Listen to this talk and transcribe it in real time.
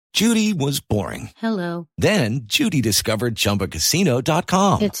Judy was boring. Hello. Then Judy discovered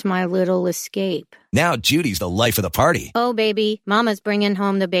ChumbaCasino.com. It's my little escape. Now Judy's the life of the party. Oh, baby, mama's bringing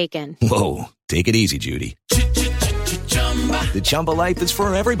home the bacon. Whoa, take it easy, Judy. The Chumba life is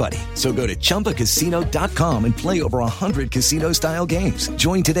for everybody. So go to ChumbaCasino.com and play over 100 casino-style games.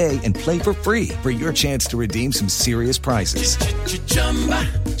 Join today and play for free for your chance to redeem some serious prizes.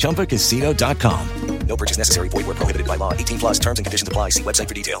 ChumbaCasino.com. No purchase necessary. Void where prohibited by law. 18 plus terms and conditions apply. See website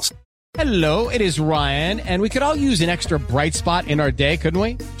for details. Hello, it is Ryan, and we could all use an extra bright spot in our day, couldn't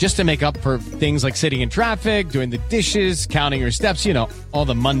we? Just to make up for things like sitting in traffic, doing the dishes, counting your steps, you know, all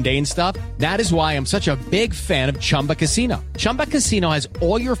the mundane stuff. That is why I'm such a big fan of Chumba Casino. Chumba Casino has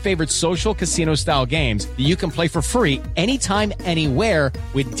all your favorite social casino-style games that you can play for free anytime, anywhere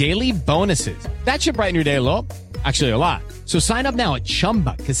with daily bonuses. That should brighten your day a little. Actually, a lot. So sign up now at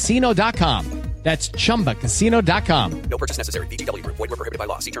ChumbaCasino.com. That's ChumbaCasino.com. No purchase necessary. VGW Group. Void where prohibited by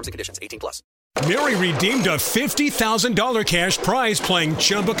law. See terms and conditions. 18 plus. Mary redeemed a $50,000 cash prize playing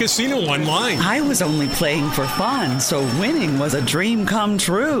Chumba Casino online. I was only playing for fun, so winning was a dream come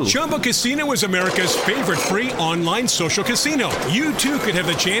true. Chumba Casino is America's favorite free online social casino. You, too, could have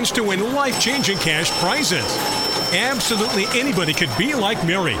the chance to win life-changing cash prizes. Absolutely anybody could be like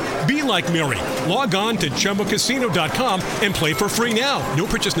Mary. Be like Mary. Log on to ChumbaCasino.com and play for free now. No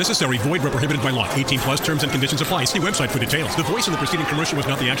purchase necessary. Void where prohibited by law. 18 plus terms and conditions apply. See website for details. The voice in the preceding commercial was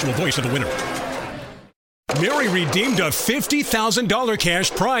not the actual voice of the winner. Mary redeemed a $50,000 cash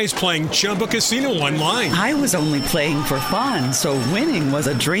prize playing Chumba Casino online. I was only playing for fun, so winning was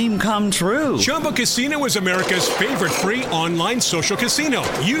a dream come true. Chumba Casino is America's favorite free online social casino.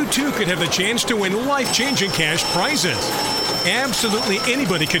 You, too, could have the chance to win life-changing cash prizes. Absolutely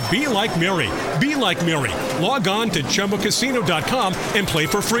anybody could be like Mary. Be like Mary. Log on to ChumbaCasino.com and play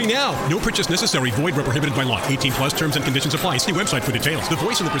for free now. No purchase necessary. Void where prohibited by law. 18 plus terms and conditions apply. See website for details. The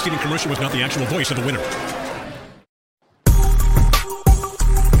voice in the preceding commercial was not the actual voice of the winner.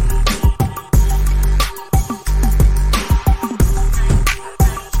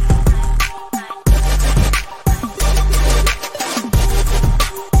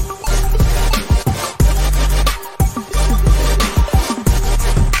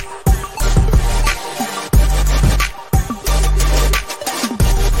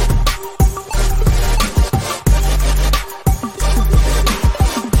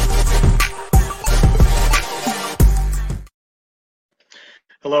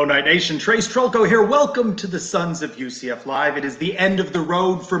 Hello, Night Nation. Trace Trolko here. Welcome to the Sons of UCF Live. It is the end of the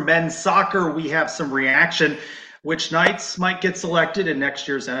road for men's soccer. We have some reaction. Which Knights might get selected in next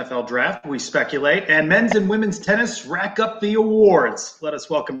year's NFL draft, we speculate. And men's and women's tennis rack up the awards. Let us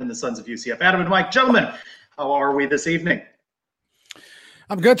welcome in the Sons of UCF. Adam and Mike, gentlemen, how are we this evening?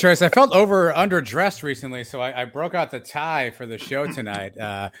 I'm good, Trace. I felt underdressed recently, so I broke out the tie for the show tonight.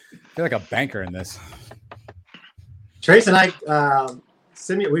 I feel like a banker in this. Trace and I...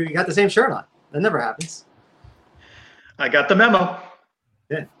 we got the same shirt on. That never happens. I got the memo.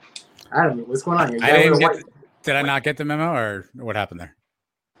 Yeah. Adam, what's going on here? Did I not get the memo, or what happened there?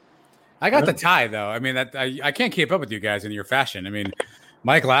 I got the tie, though. I mean, I can't keep up with you guys in your fashion. I mean,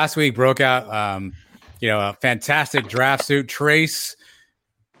 Mike last week broke out, a fantastic draft suit. Trace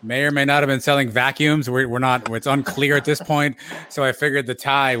may or may not have been selling vacuums. We're not. It's unclear at this point. So I figured the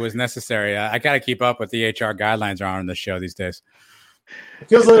tie was necessary. I got to keep up with the HR guidelines are on the show these days. It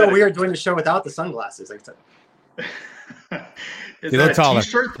feels a little weird doing the show without the sunglasses. Is that a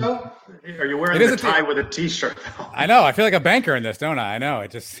T-shirt, though? Are you wearing the tie with a T-shirt, though? I know. I feel like a banker in this, don't I? I know.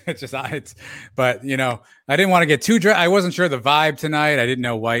 But, I didn't want to get too I wasn't sure the vibe tonight. I didn't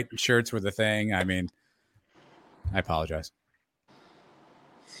know white shirts were the thing. I mean, I apologize.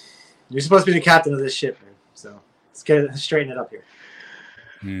 You're supposed to be the captain of this ship, man. So let's straighten it up here.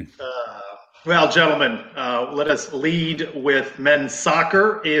 Well, gentlemen, let us lead with men's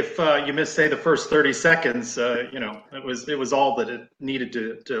soccer. If you missed, say, the first 30 seconds, it was all that it needed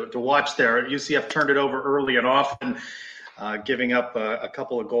to watch there. UCF turned it over early and often, giving up a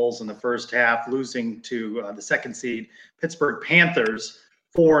couple of goals in the first half, losing to the second seed Pittsburgh Panthers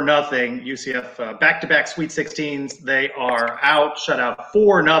 4-0. UCF back-to-back Sweet 16s. They are out, shut out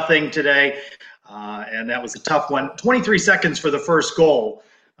 4-0 today, and that was a tough one. 23 seconds for the first goal.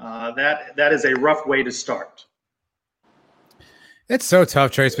 That is a rough way to start. It's so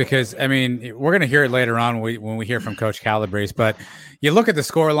tough, Trace, because, I mean, we're going to hear it later on when we hear from Coach Calabrese, but you look at the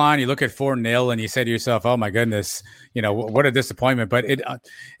score line, you look at 4-0, and you say to yourself, oh, my goodness, what a disappointment. But it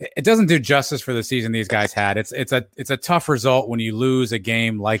doesn't do justice for the season these guys had. It's a tough result when you lose a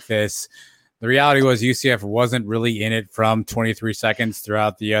game like this. The reality was UCF wasn't really in it from 23 seconds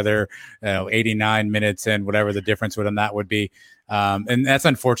throughout the other 89 minutes and whatever the difference within that would be. And that's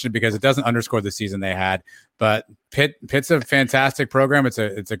unfortunate because it doesn't underscore the season they had. But Pitt's a fantastic program. It's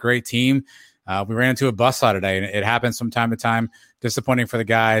a great team. We ran into a buzzsaw today, and it happens from time to time. Disappointing for the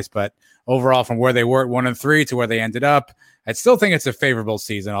guys, but overall, from where they were at 1-3 to where they ended up, I still think it's a favorable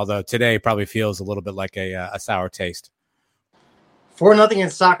season. Although today probably feels a little bit like a sour taste. 4-0 in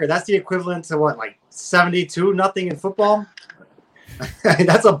soccer. That's the equivalent to what, like 72-0 in football.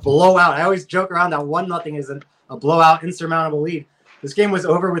 That's a blowout. I always joke around that 1-0 is a blowout, insurmountable lead. This game was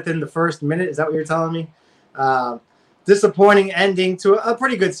over within the first minute. Is that what you're telling me? Disappointing ending to a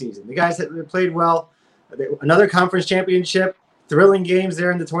pretty good season. The guys had played well. Another conference championship. Thrilling games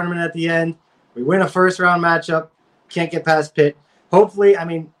there in the tournament at the end. We win a first-round matchup. Can't get past Pitt. Hopefully,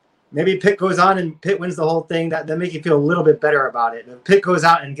 maybe Pitt goes on and Pitt wins the whole thing. That make you feel a little bit better about it. If Pitt goes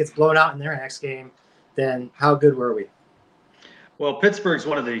out and gets blown out in their next game, then how good were we? Well, Pittsburgh's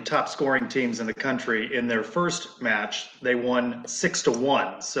one of the top scoring teams in the country. In their first match, they won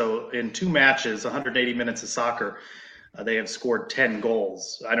 6-1. So in 2 matches, 180 minutes of soccer, they have scored 10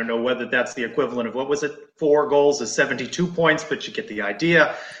 goals. I don't know whether that's the equivalent of, 4 goals is 72 points, but you get the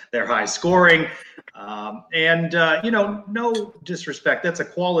idea. They're high scoring. No disrespect. That's a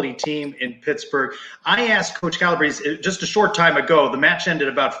quality team in Pittsburgh. I asked Coach Calabrese just a short time ago. The match ended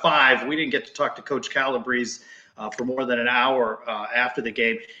about 5. We didn't get to talk to Coach Calabrese for more than an hour after the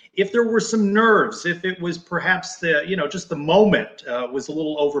game. If there were some nerves, if it was perhaps just the moment was a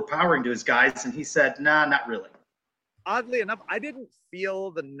little overpowering to his guys, and he said, nah, not really. Oddly enough, I didn't feel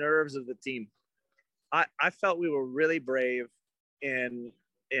the nerves of the team. I felt we were really brave in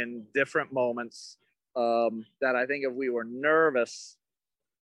different moments that I think if we were nervous,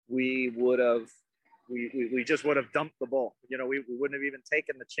 we just would have dumped the ball. We wouldn't have even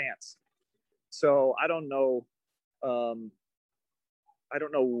taken the chance. So I don't know. I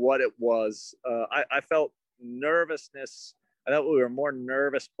don't know what it was. I felt nervousness. I thought we were more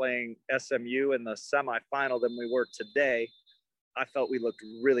nervous playing SMU in the semifinal than we were today. I felt we looked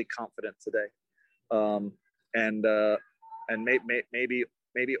really confident today, and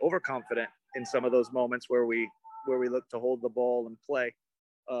maybe overconfident in some of those moments where we look to hold the ball and play.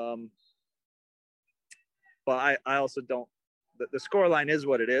 But I also don't. The scoreline is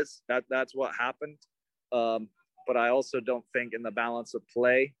what it is. That's what happened. But I also don't think in the balance of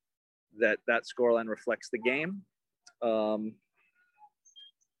play that scoreline reflects the game.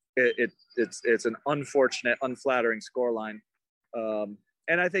 It's an unfortunate, unflattering scoreline,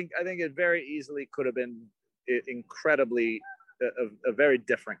 and I think it very easily could have been incredibly a very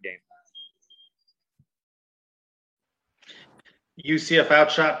different game. UCF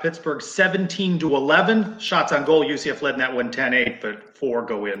outshot Pittsburgh 17-11. Shots on goal. UCF led in that one 10-8, but 4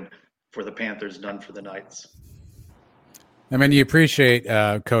 go in for the Panthers, none for the Knights. You appreciate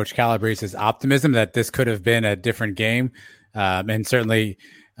Coach Calabrese's optimism that this could have been a different game. And certainly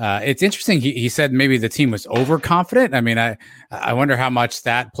it's interesting. He said maybe the team was overconfident. I wonder how much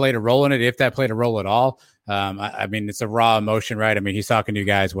that played a role in it, if that played a role at all. It's a raw emotion, right? He's talking to you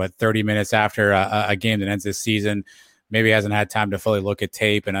guys, 30 minutes after a game that ends this season. Maybe hasn't had time to fully look at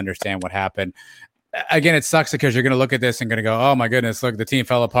tape and understand what happened. Again, it sucks because you're going to look at this and going to go, oh my goodness, look, the team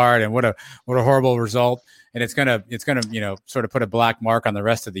fell apart and what a horrible result. And it's going to, sort of put a black mark on the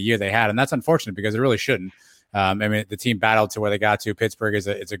rest of the year they had. And that's unfortunate because it really shouldn't. The team battled to where they got to. Pittsburgh is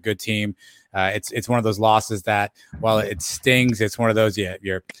a good team. It's one of those losses that while it stings, it's one of those,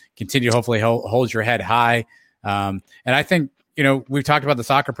 you're continue to hopefully hold your head high. And I think, we've talked about the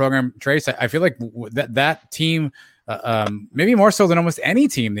soccer program, Trace. I feel like that team, maybe more so than almost any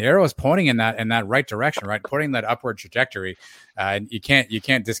team, the arrow is pointing in that right direction, right? Pointing that upward trajectory. And you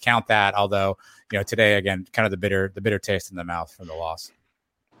can't discount that. Although, today, again, kind of the bitter taste in the mouth from the loss.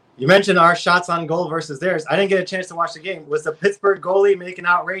 You mentioned our shots on goal versus theirs. I didn't get a chance to watch the game. Was the Pittsburgh goalie making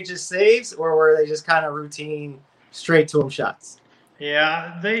outrageous saves, or were they just kind of routine, straight to him shots?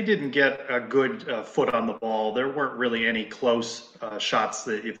 Yeah, they didn't get a good foot on the ball. There weren't really any close shots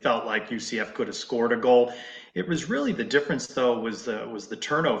that it felt like UCF could have scored a goal. It was really the difference, though, was the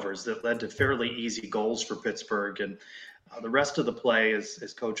turnovers that led to fairly easy goals for Pittsburgh. And the rest of the play,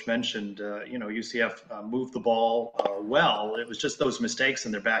 as Coach mentioned, UCF moved the ball well. It was just those mistakes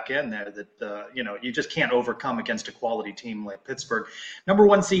in their back end there that, you just can't overcome against a quality team like Pittsburgh. Number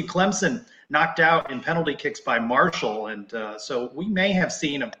 1 seed Clemson knocked out in penalty kicks by Marshall. And so we may have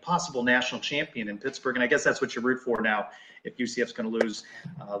seen a possible national champion in Pittsburgh. And I guess that's what you root for now if UCF's going to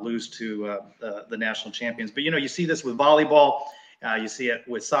lose to the national champions. But, you see this with volleyball. You see it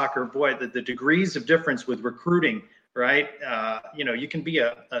with soccer. Boy, the degrees of difference with recruiting, right? You can be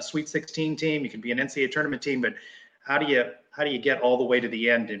a Sweet 16 team, you can be an NCAA tournament team, but how do you get all the way to the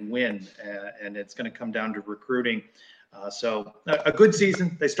end and win? And it's going to come down to recruiting. So a good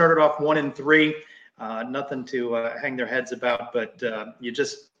season. They started off 1-3. Nothing to hang their heads about, but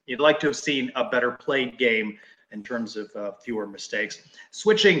you'd like to have seen a better played game in terms of fewer mistakes.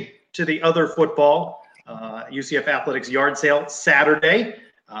 Switching to the other football, UCF Athletics yard sale Saturday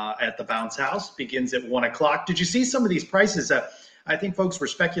at the Bounce House begins at 1:00. Did you see some of these prices? I think folks were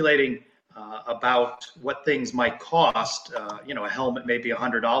speculating about what things might cost. A helmet maybe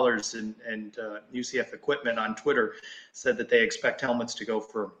 $100, and UCF Equipment on Twitter said that they expect helmets to go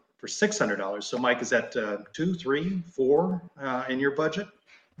for $600. So, Mike, is that 2, 3, 4 in your budget?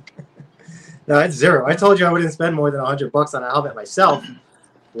 No, it's zero. I told you I wouldn't spend more than $100 on a helmet myself.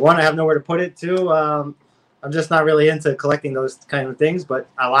 One, I have nowhere to put it. Two, I'm just not really into collecting those kind of things, but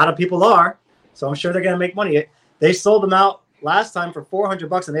a lot of people are, so I'm sure they're going to make money. They sold them out last time for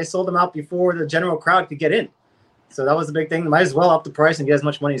 $400, and they sold them out before the general crowd could get in. So that was the big thing. Might as well up the price and get as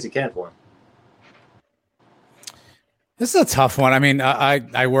much money as you can for them. This is a tough one. I mean,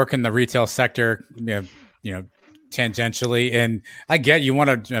 I work in the retail sector, tangentially, and I get you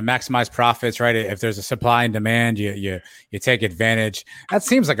want to maximize profits, right? If there's a supply and demand, you take advantage. That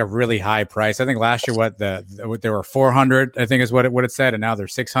seems like a really high price. I think last year there were 400, I think is what it said, and now they're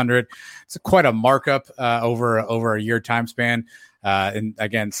 600. It's quite a markup over a year time span. And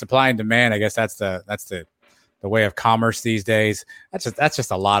again, supply and demand, I guess that's the way of commerce these days. That's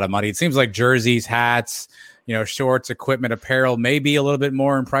just a lot of money. It seems like jerseys, hats, shorts, equipment, apparel, maybe a little bit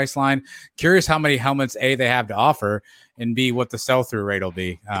more in price line. Curious how many helmets, A, they have to offer, and B, what the sell-through rate will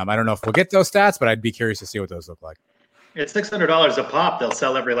be. I don't know if we'll get those stats, but I'd be curious to see what those look like. It's $600 a pop. They'll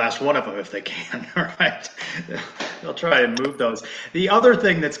sell every last one of them if they can. All right. They'll try and move those. The other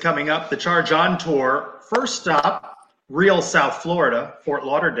thing that's coming up, the Charge On Tour, first stop, Real South Florida, Fort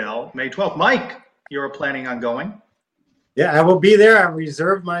Lauderdale, May 12th. Mike, you're planning on going? Yeah, I will be there. I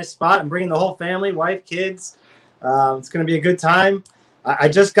reserved my spot. I'm bringing the whole family, wife, kids. It's going to be a good time. I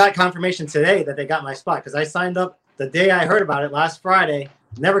just got confirmation today that they got my spot because I signed up the day I heard about it last Friday.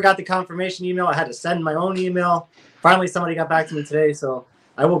 Never got the confirmation email. I had to send my own email. Finally, somebody got back to me today, so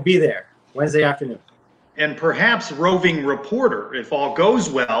I will be there Wednesday afternoon. And perhaps roving reporter, if all goes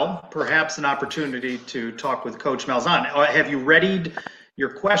well, perhaps an opportunity to talk with Coach Malzahn. Have you readied your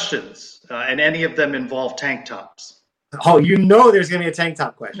questions, and any of them involve tank tops? Oh, there's going to be a tank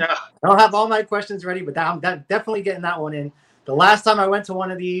top question. I don't have all my questions ready, but I'm definitely getting that one in. The last time I went to one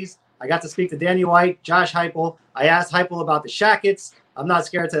of these, I got to speak to Danny White, Josh Heupel. I asked Heupel about the shackets. I'm not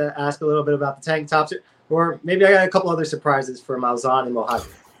scared to ask a little bit about the tank tops. Or maybe I got a couple other surprises for Malzahn and Mojave.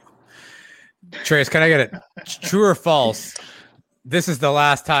 Trace, can I get it? True or false? This is the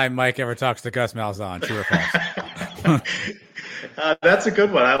last time Mike ever talks to Gus Malzahn. True or false? That's a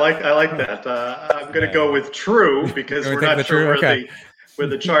good one. I like that. I'm going to go with true because we're not sure where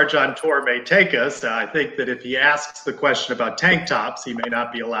the Charge On Tour may take us. I think that if he asks the question about tank tops, he may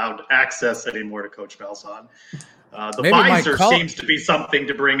not be allowed access anymore to Coach Malzahn. The visor seems to be something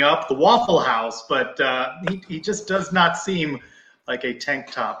to bring up, the Waffle House, but he just does not seem like a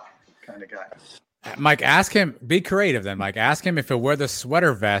tank top kind of guy. Mike, ask him, be creative then, Mike. Ask him if he'll wear the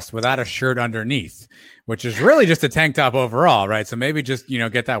sweater vest without a shirt underneath, which is really just a tank top overall, right? So maybe just,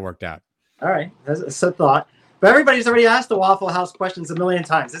 get that worked out. All right. That's a thought. But everybody's already asked the Waffle House questions a million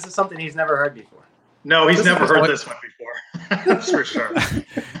times. This is something he's never heard before. No, he's never heard this one before. That's for sure.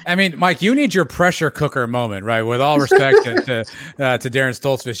 I mean, Mike, you need your pressure cooker moment, right? With all respect to Darren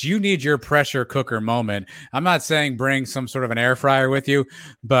Stoltzfus, you need your pressure cooker moment. I'm not saying bring some sort of an air fryer with you,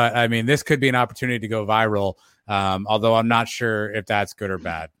 but I mean, this could be an opportunity to go viral. Although I'm not sure if that's good or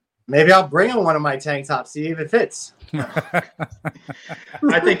bad. Maybe I'll bring him one of my tank tops, see if it fits.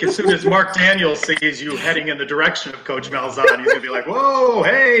 I think as soon as Mark Daniels sees you heading in the direction of Coach Malzahn, he's going to be like, whoa,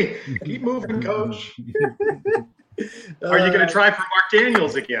 hey, keep moving, Coach. Are you going to try for Mark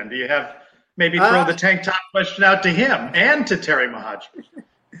Daniels again? Do you have maybe throw the tank top question out to him and to Terry Mohaj?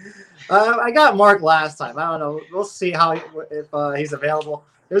 I got Mark last time. I don't know. We'll see if he's available.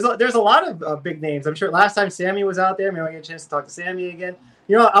 There's a lot of big names. I'm sure last time Sammy was out there. Maybe I get a chance to talk to Sammy again.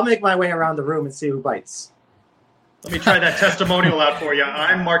 I'll make my way around the room and see who bites. Let me try that testimonial out for you.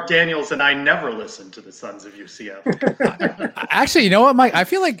 I'm Mark Daniels, and I never listened to the Sons of UCF. Actually, you know what, Mike? I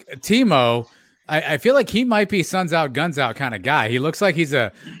feel like Timo. I feel like he might be Suns out, guns out kind of guy. He looks like he's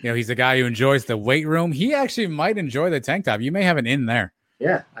a guy who enjoys the weight room. He actually might enjoy the tank top. You may have an in there.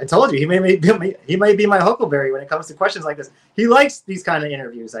 Yeah, I told you he may be my Huckleberry when it comes to questions like this. He likes these kind of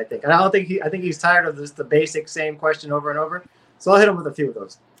interviews, I think, and I think he's tired of the basic same question over and over. So I'll hit him with a few of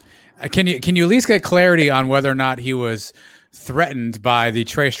those. Can you at least get clarity on whether or not he was threatened by the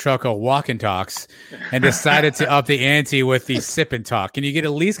Trace Trucco walk and talks and decided to up the ante with the sip and talk? Can you at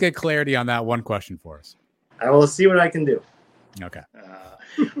least get clarity on that one question for us? I will see what I can do. Okay.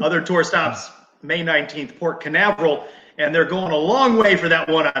 Other tour stops, May 19th, Port Canaveral, and they're going a long way for that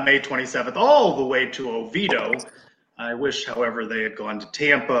one on May 27th, all the way to Oviedo. I wish, however, they had gone to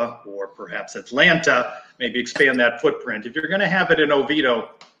Tampa or perhaps Atlanta, maybe expand that footprint. If you're going to have it in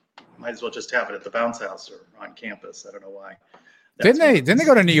Oviedo, might as well just have it at the bounce house or on campus. I don't know why. Didn't they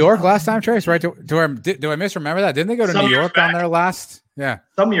go to New York last time, Trace? Right? Do I misremember that? Didn't they go to New York on their last? Yeah.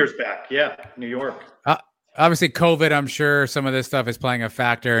 Some years back. Yeah. New York. Obviously, COVID, I'm sure some of this stuff is playing a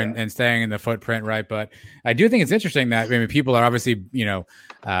factor in staying in the footprint, right? But I do think it's interesting that people are obviously,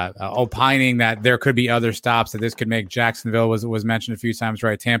 opining that there could be other stops, that this could make Jacksonville was mentioned a few times,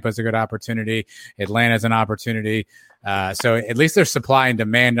 right? Tampa's a good opportunity. Atlanta's an opportunity. So at least there's supply and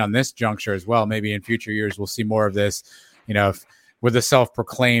demand on this juncture as well. Maybe in future years, we'll see more of this, with the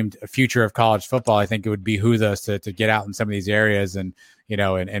self-proclaimed future of college football. I think it would behoove us to get out in some of these areas and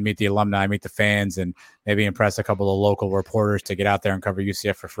meet the alumni, meet the fans, and maybe impress a couple of local reporters to get out there and cover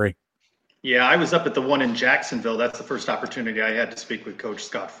UCF for free. Yeah, I was up at the one in Jacksonville. That's the first opportunity I had to speak with Coach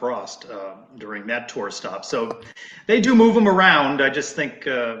Scott Frost during that tour stop. So they do move them around. I just think,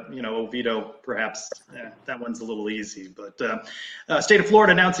 Oviedo, perhaps that one's a little easy. But State of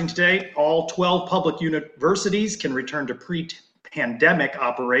Florida announcing today all 12 public universities can return to pre-pandemic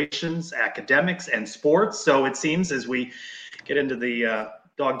operations, academics, and sports. So it seems as we get into the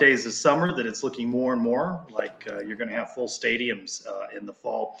dog days of summer that it's looking more and more like you're going to have full stadiums in the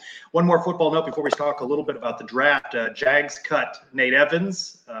fall. One more football note before we talk a little bit about the draft. Jags cut Nate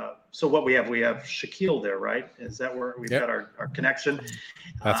Evans. So what we have Shaquille there, right? Is that where we've got our connection?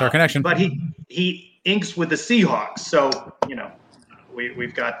 That's our connection. But he inks with the Seahawks. So,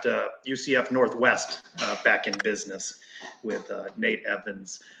 we've got UCF Northwest back in business with Nate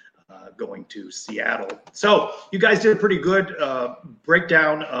Evans going to Seattle. So you guys did a pretty good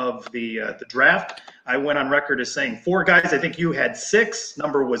breakdown of the draft. I went on record as saying 4 guys. I think you had 6.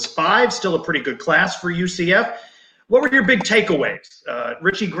 Number was 5. Still a pretty good class for UCF. What were your big takeaways?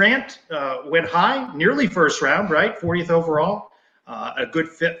 Richie Grant went high, nearly first round, right? 40th overall. A good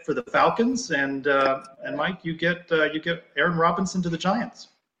fit for the Falcons. And Mike, you get Aaron Robinson to the Giants.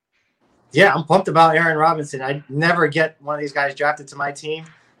 Yeah, I'm pumped about Aaron Robinson. I never get one of these guys drafted to my team.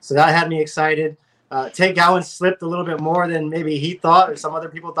 So that had me excited. Tate Gowan slipped a little bit more than maybe he thought or some other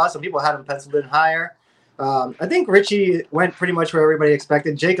people thought. Some people had him penciled in higher. I think Richie went pretty much where everybody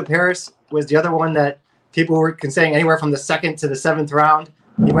expected. Jacob Harris was the other one that people were saying anywhere from the 2nd to the 7th round.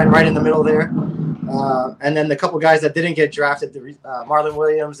 He went right in the middle there. And then the couple guys that didn't get drafted, Marlon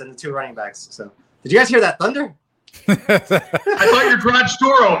Williams and the 2 running backs. So did you guys hear that thunder? I thought your garage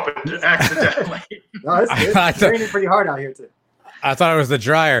door opened accidentally. No, it's raining pretty hard out here too. I thought it was the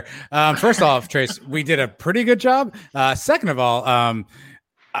dryer. First off, Trace, we did a pretty good job. Second of all,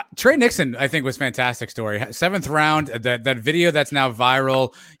 Trey Nixon, I think, was a fantastic story. 7th round, that video that's now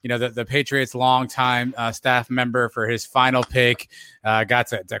viral, the Patriots' longtime staff member for his final pick got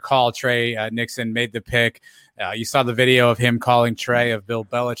to call Trey Nixon, made the pick. You saw the video of him calling Trey, of Bill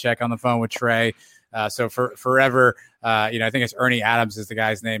Belichick on the phone with Trey. So for forever, I think it's Ernie Adams is the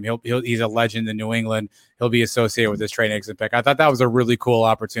guy's name. He's a legend in New England. He'll be associated with this Trey Nixon pick. I thought that was a really cool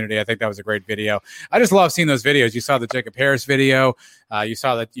opportunity. I think that was a great video. I just love seeing those videos. You saw the Jacob Harris video. You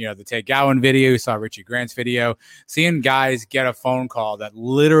saw the Tate Gowan video. You saw Richie Grant's video. Seeing guys get a phone call that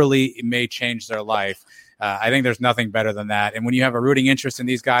literally may change their life. I think there's nothing better than that. And when you have a rooting interest in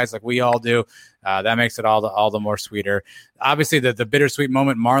these guys like we all do, that makes it all the more sweeter. Obviously, the bittersweet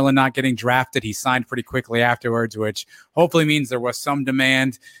moment, Marlon not getting drafted, he signed pretty quickly afterwards, which hopefully means there was some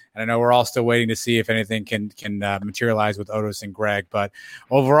demand. And I know we're all still waiting to see if anything can materialize with Otis and Greg. But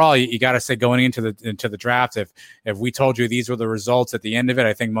overall, you got to say going into the draft, if we told you these were the results at the end of it,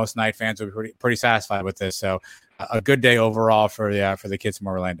 I think most Knight fans would be pretty satisfied with this. So a good day overall for the kids from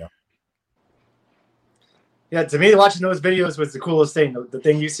Orlando. Yeah, to me, watching those videos was the coolest thing. The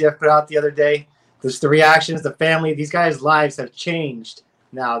thing UCF put out the other day, just the reactions, the family. These guys' lives have changed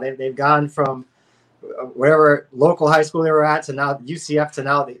now. They've gone from wherever local high school they were at to now UCF to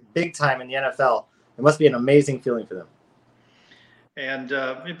now the big time in the NFL. It must be an amazing feeling for them. And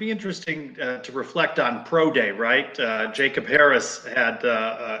it'd be interesting to reflect on Pro Day, right? Jacob Harris had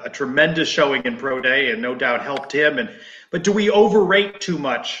a tremendous showing in Pro Day and no doubt helped him. But do we overrate too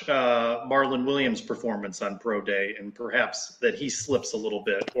much Marlon Williams' performance on Pro Day and perhaps that he slips a little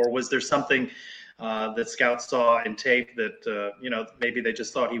bit? Or was there something that scouts saw in tape that, maybe they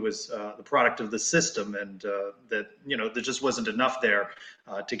just thought he was the product of the system and that, there just wasn't enough there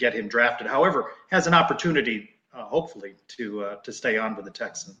to get him drafted? However, has an opportunity hopefully to stay on with the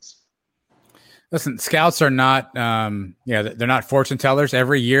Texans. Listen, scouts are not, they're not fortune tellers.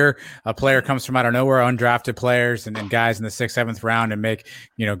 Every year, a player comes from out of nowhere, undrafted players and guys in the 6th, 7th round and make,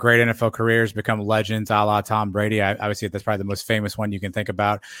 great NFL careers, become legends, a la Tom Brady. Obviously, that's probably the most famous one you can think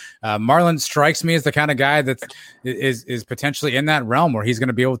about. Marlon strikes me as the kind of guy that is potentially in that realm where he's going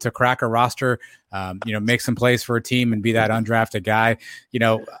to be able to crack a roster, make some plays for a team and be that undrafted guy.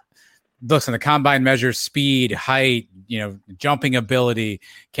 Listen, the combine measures speed, height, jumping ability,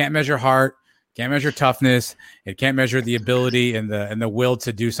 can't measure heart. Can't measure toughness. It can't measure the ability and the will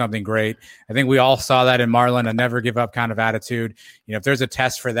to do something great. I think we all saw that in Marlon, a never give up kind of attitude. If there's a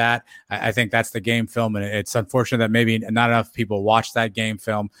test for that, I think that's the game film. And it's unfortunate that maybe not enough people watch that game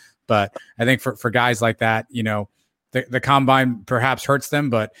film. But I think for guys like that, the combine perhaps hurts them.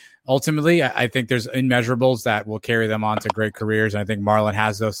 But ultimately, I think there's immeasurables that will carry them on to great careers. And I think Marlon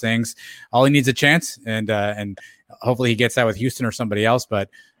has those things. All he needs a chance. And hopefully he gets that with Houston or somebody else. But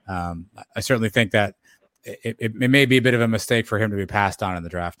I certainly think that it may be a bit of a mistake for him to be passed on in the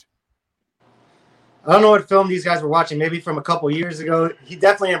draft. I don't know what film these guys were watching, maybe from a couple years ago. He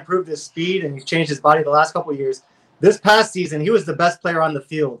definitely improved his speed and he's changed his body the last couple of years. This past season, he was the best player on the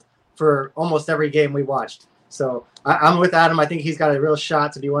field for almost every game we watched. So I'm with Adam. I think he's got a real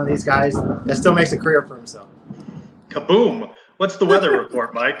shot to be one of these guys that still makes a career for himself. Kaboom. What's the weather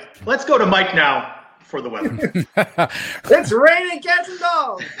report, Mike? Let's go to Mike now for the weather. It's raining cats and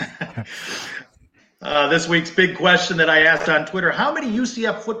dogs. This week's big question that I asked on Twitter: how many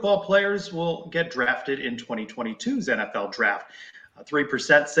UCF football players will get drafted in 2022's NFL draft?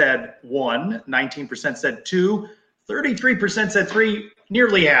 3% said 1, 19% said 2, 33% said 3,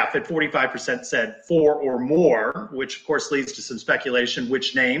 nearly half at 45% said 4 or more, which of course leads to some speculation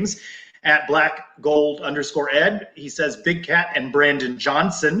which names. At blackgold_ed, he says Big Cat and Brandon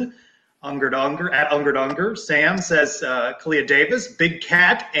Johnson. Unger at Unger. Sam says Kalia Davis, Big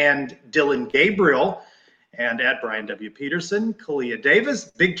Cat, and Dylan Gabriel. And at Brian W. Peterson, Kalia Davis,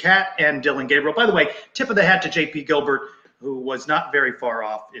 Big Cat, and Dylan Gabriel. By the way, tip of the hat to J.P. Gilbert, who was not very far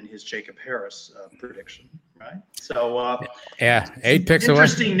off in his Jacob Harris prediction, right? So, 8 picks away.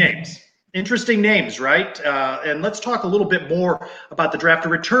 Interesting names, right? And let's talk a little bit more about the draft. A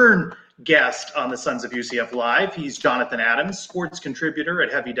return guest on the Sons of UCF Live. He's Jonathan Adams, sports contributor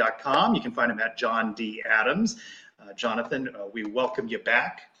at Heavy.com. You can find him at John D. Adams. Jonathan, we welcome you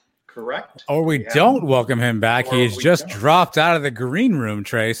back, correct? Or we don't welcome him back. He's just dropped out of the green room,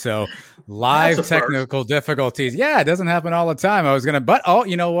 Trey. So live technical difficulties. Yeah, it doesn't happen all the time. But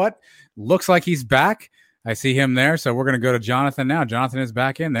you know what? Looks like he's back. I see him there. So we're going to go to Jonathan now. Jonathan is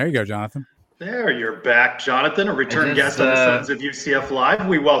back in. There you go, Jonathan. There, you're back, Jonathan, a return guest on the Sons of UCF Live.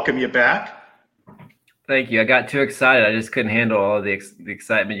 We welcome you back. Thank you. I got too excited. I just couldn't handle all the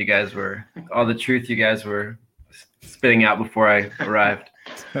excitement you guys were, all the truth you guys were spitting out before I arrived.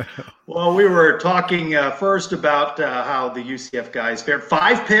 Well, we were talking first about how the UCF guys fared.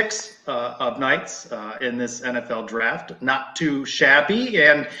 5 picks of Knights in this NFL draft. Not too shabby.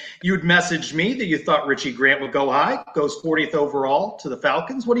 And you'd messaged me that you thought Richie Grant would go high, goes 40th overall to the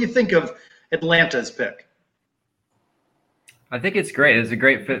Falcons. What do you think of Atlanta's pick? I think it's great. It's a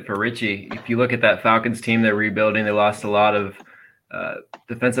great fit for Richie. If you look at that Falcons team, they're rebuilding. They lost a lot of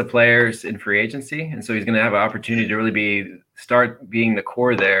defensive players in free agency, and so he's going to have an opportunity to really start being the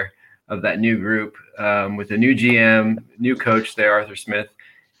core there of that new group with a new GM, new coach there, Arthur Smith.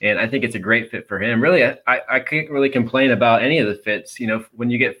 And I think it's a great fit for him. Really, I can't really complain about any of the fits.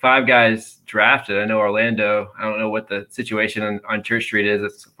 When you get 5 guys drafted, I know Orlando, I don't know what the situation on Church Street is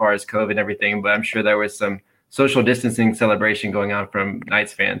as far as COVID and everything, but I'm sure there was some social distancing celebration going on from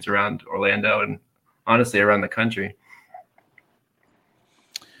Knights fans around Orlando and honestly around the country.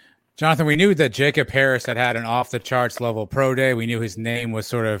 Jonathan, we knew that Jacob Harris had an off-the-charts level pro day. We knew his name was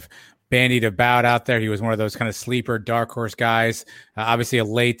sort of bandied about out there. He was one of those kind of sleeper dark horse guys. Obviously, a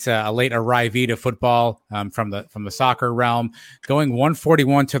late arrivee to football from the soccer realm. Going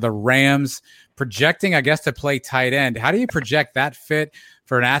 141 to the Rams, projecting, I guess, to play tight end. How do you project that fit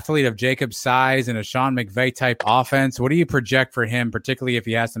for an athlete of Jacob's size and a Sean McVay type offense? What do you project for him, particularly if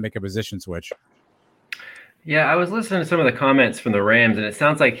he has to make a position switch? Yeah, I was listening to some of the comments from the Rams, and it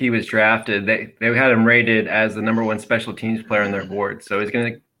sounds like he was drafted. They had him rated as the number 1 special teams player on their board. So he's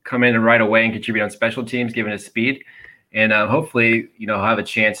going to come in right away and contribute on special teams, given his speed. And hopefully, he'll have a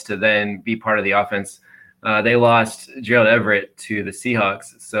chance to then be part of the offense. They lost Gerald Everett to the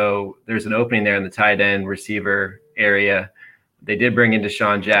Seahawks. So there's an opening there in the tight end receiver area. They did bring in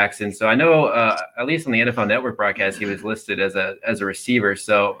Deshaun Jackson. So I know, at least on the NFL Network broadcast, he was listed as a receiver.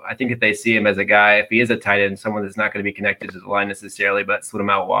 So I think if they see him as a guy, if he is a tight end, someone that's not going to be connected to the line necessarily, but split him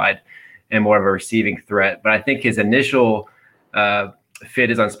out wide and more of a receiving threat. But I think his initial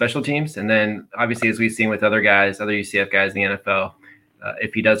fit is on special teams. And then obviously, as we've seen with other UCF guys in the NFL,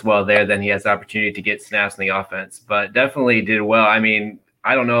 if he does well there, then he has the opportunity to get snaps in the offense. But definitely did well. I mean,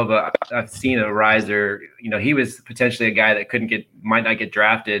 I don't know if I've seen a riser. He was potentially a guy that might not get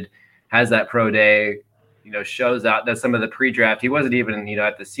drafted, has that pro day, shows out that some of the pre-draft. He wasn't even,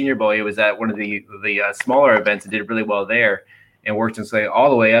 at the Senior Bowl. He was at one of the smaller events and did really well there and worked his way all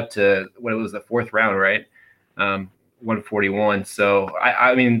the way up to what it was, the fourth round, right? 141. So,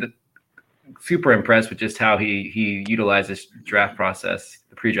 I mean, super impressed with just how he utilized this draft process,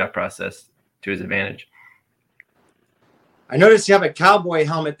 the pre-draft process, to his advantage. I noticed you have a cowboy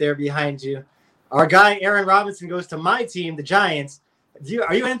helmet there behind you. Our guy, Aaron Robinson, goes to my team, the Giants.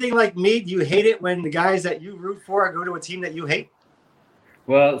 Are you anything like me? Do you hate it when the guys that you root for go to a team that you hate?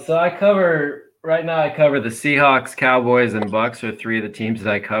 Well, so right now I cover the Seahawks, Cowboys, and Bucks are three of the teams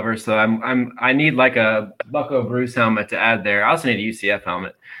that I cover. So I need like a Bucco Bruce helmet to add there. I also need a UCF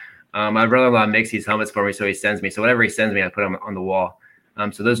helmet. My brother-in-law makes these helmets for me, so he sends me. So whatever he sends me, I put them on the wall.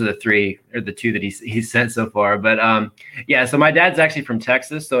 So those are the two that he's sent so far. But yeah, so my dad's actually from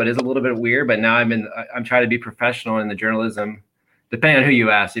Texas, so it is a little bit weird. But now I'm trying to be professional in the journalism. Depending on who you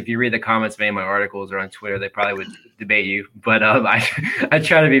ask, if you read the comments of any of my articles or on Twitter, they probably would debate you. But I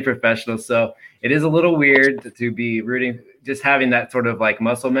try to be professional, so it is a little weird to be rooting, just having that sort of like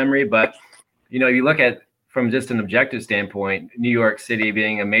muscle memory. But you look at from just an objective standpoint, New York City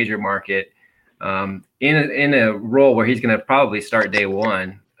being a major market. In a role where he's going to probably start day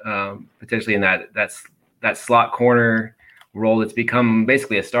one, potentially in that slot corner role that's become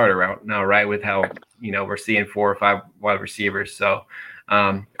basically a starter route now, right? With how we're seeing 4 or 5 wide receivers, so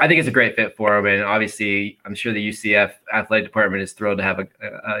I think it's a great fit for him. And obviously, I'm sure the UCF athletic department is thrilled to have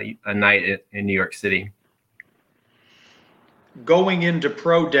a night in New York City. Going into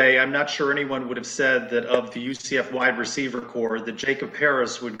pro day, I'm not sure anyone would have said that of the UCF wide receiver core that Jacob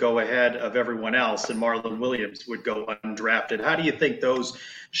Harris would go ahead of everyone else and Marlon Williams would go undrafted. How do you think those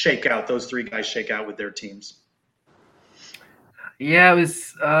three guys shake out with their teams? Yeah, it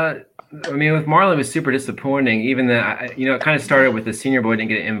was with Marlon, it was super disappointing. Even that, it kind of started with the Senior Bowl didn't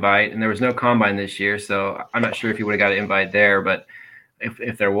get an invite, and there was no combine this year, so I'm not sure if he would have got an invite there, but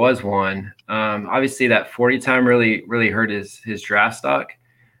if there was one, obviously that 40 time really hurt his draft stock.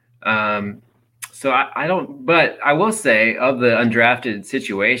 So but I will say of the undrafted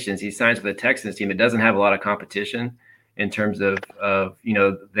situations, he signs with the Texans team. It doesn't have a lot of competition in terms of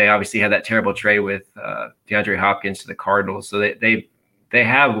they obviously had that terrible trade with DeAndre Hopkins to the Cardinals. So they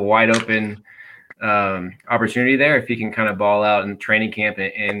have a wide open opportunity there if he can kind of ball out in training camp.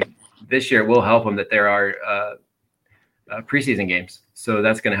 And this year will help him that there are preseason games. So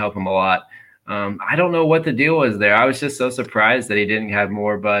that's going to help him a lot. I don't know what the deal was there. I was just so surprised that he didn't have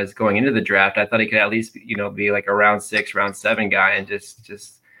more buzz going into the draft. I thought he could at least, be like a round 6, round 7 guy and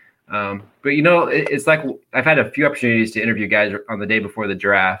but it's like I've had a few opportunities to interview guys on the day before the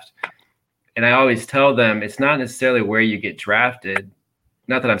draft. And I always tell them it's not necessarily where you get drafted.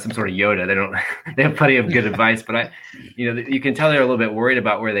 Not that I'm some sort of Yoda. They have plenty of good advice, but you can tell they're a little bit worried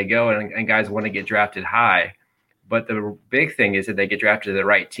about where they go and guys want to get drafted high. But the big thing is that they get drafted to the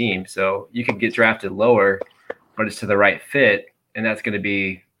right team. So you can get drafted lower, but it's to the right fit, and that's going to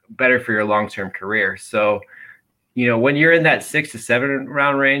be better for your long-term career. So, when you're in that 6 to 7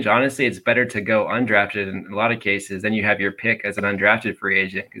 round range, honestly, it's better to go undrafted in a lot of cases. Then you have your pick as an undrafted free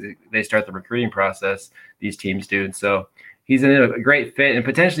agent because they start the recruiting process, these teams do. And so he's in a great fit, and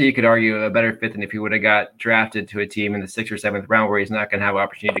potentially you could argue a better fit than if he would have got drafted to a team in the 6th or 7th round where he's not going to have an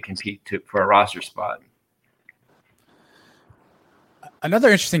opportunity to compete for a roster spot. Another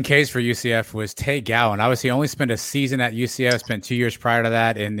interesting case for UCF was Tay Gowan. Obviously, he only spent a season at UCF, spent 2 years prior to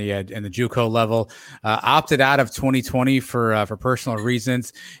that in the JUCO level. Opted out of 2020 for personal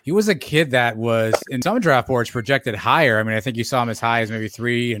reasons. He was a kid that was in some draft boards projected higher. I mean, I think you saw him as high as maybe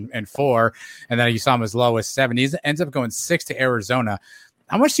 3 and 4, and then you saw him as low as 7. He ends up going 6 to Arizona.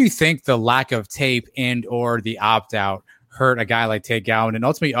 How much do you think the lack of tape and or the opt out hurt a guy like Tay Gowan and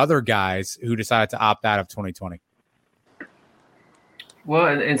ultimately other guys who decided to opt out of 2020?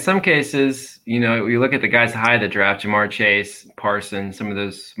 Well, in some cases, you look at the guys high of the draft, Jamar Chase, Parsons, some of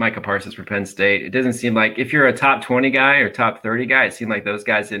those, Micah Parsons for Penn State. It doesn't seem like if you're a top 20 guy or top 30 guy, it seemed like those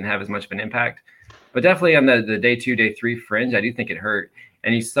guys didn't have as much of an impact. But definitely on the day 2, day 3 fringe, I do think it hurt.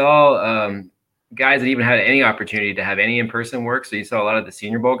 And you saw guys that even had any opportunity to have any in-person work. So you saw a lot of the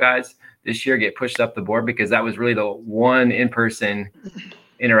Senior Bowl guys this year get pushed up the board because that was really the one in-person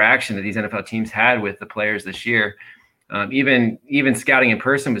interaction that these NFL teams had with the players this year. Even scouting in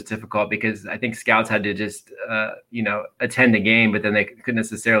person was difficult because I think scouts had to just attend the game, but then they couldn't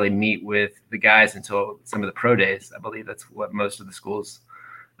necessarily meet with the guys until some of the pro days. I believe that's what most of the schools'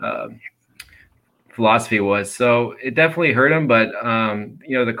 philosophy was. So it definitely hurt him. But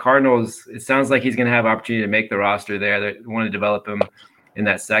the Cardinals, it sounds like he's going to have opportunity to make the roster there. They want to develop him in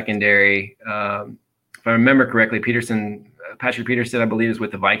that secondary. If I remember correctly, Patrick Peterson, I believe, is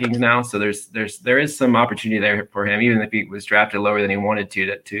with the Vikings now. So there is some opportunity there for him, even if he was drafted lower than he wanted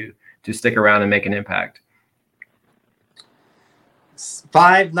to stick around and make an impact.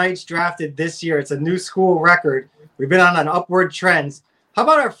 5 Knights drafted this year. It's a new school record. We've been on an upward trend. How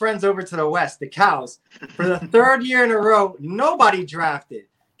about our friends over to the West, the Cows? For the 3rd year in a row, nobody drafted.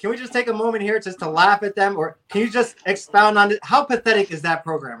 Can we just take a moment here just to laugh at them? Or can you just expound on it? How pathetic is that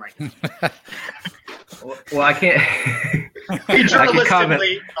program right now? Well, I can't. Be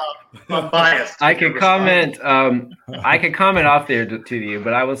journalistically unbiased. I can comment. I can comment off there to you,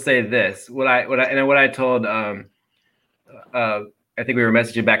 but I will say this: what I told. I think we were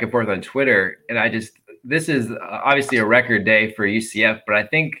messaging back and forth on Twitter, and this is obviously a record day for UCF, but I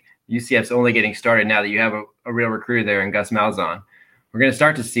think UCF's only getting started now that you have a real recruiter there in Gus Malzahn. We're going to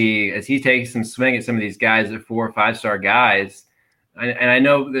start to see as he takes some swing at some of these guys that are 4 or 5-star guys. And I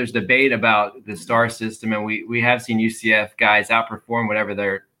know there's debate about the star system, and we have seen UCF guys outperform whatever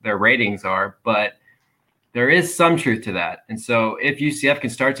their ratings are, but there is some truth to that. And so if UCF can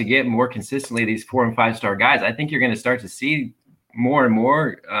start to get more consistently these 4 and 5-star guys, I think you're going to start to see more and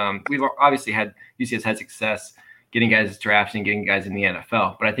more. We've obviously UCF's had success getting guys drafted and getting guys in the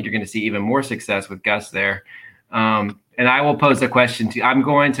NFL, but I think you're going to see even more success with Gus there. And I will pose a question to you. I'm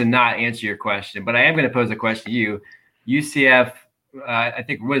going to not answer your question, but I am going to pose a question to you. UCF, I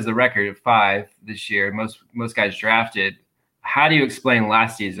think, was the record of 5 this year. Most guys drafted. How do you explain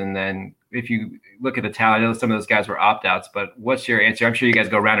last season then? If you look at the talent, I know some of those guys were opt-outs, but what's your answer? I'm sure you guys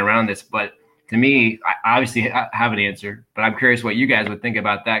go round and round this, but to me, I obviously have an answer, but I'm curious what you guys would think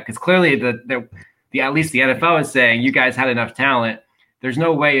about that. Because clearly at least the NFL is saying you guys had enough talent. There's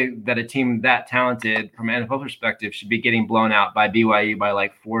no way that a team that talented from an NFL perspective should be getting blown out by BYU by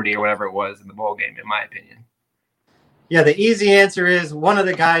like 40 or whatever it was in the bowl game, in my opinion. Yeah, the easy answer is one of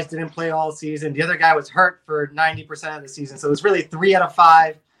the guys didn't play all season. The other guy was hurt for 90% of the season. So it was really 3 out of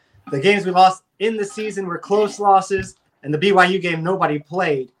 5. The games we lost in the season were close losses, and the BYU game, nobody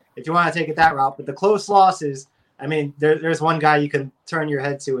played, if you want to take it that route. But the close losses, I mean, there's one guy you can turn your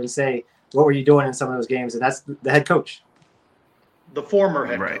head to and say, what were you doing in some of those games? And that's the head coach. The former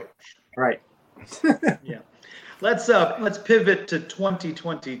head coach. Right. Yeah. Let's pivot to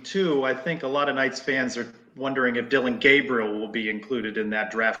 2022. I think a lot of Knights fans are wondering if Dillon Gabriel will be included in that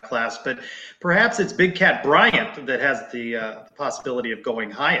draft class, but perhaps it's Big Cat Bryant that has the possibility of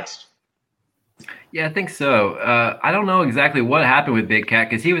going highest. Yeah, I think so. I don't know exactly what happened with Big Cat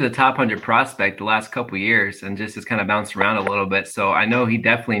because he was a top 100 prospect the last couple of years and just has kind of bounced around a little bit. So I know he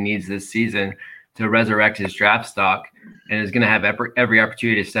definitely needs this season to resurrect his draft stock and is going to have every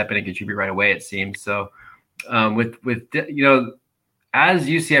opportunity to step in and contribute right away, it seems. So as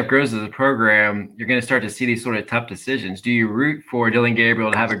UCF grows as a program, you're going to start to see these sort of tough decisions. Do you root for Dillon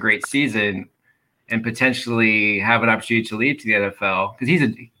Gabriel to have a great season and potentially have an opportunity to lead to the NFL?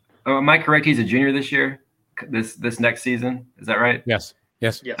 Because am I correct? He's a junior this year, this next season. Is that right? Yes.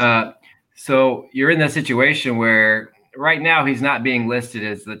 So you're in that situation where right now he's not being listed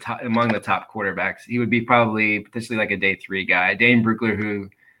as among the top quarterbacks. He would be probably potentially like a day 3 guy. Dane Brugler, who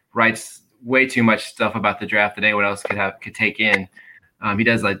writes way too much stuff about the draft that anyone else could take in. He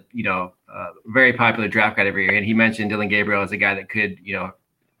does very popular draft guide every year, and he mentioned Dillon Gabriel as a guy that could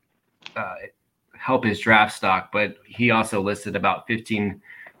help his draft stock, but he also listed about 15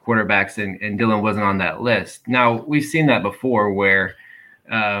 quarterbacks, and Dillon wasn't on that list. Now we've seen that before, where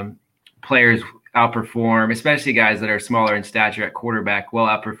players outperform, especially guys that are smaller in stature at quarterback, will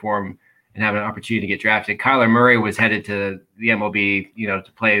outperform and have an opportunity to get drafted. Kyler Murray was headed to the MLB,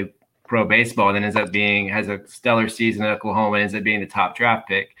 to play pro baseball, and then has a stellar season at Oklahoma and ends up being the top draft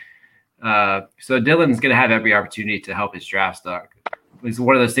pick. So Dillon's going to have every opportunity to help his draft stock. It's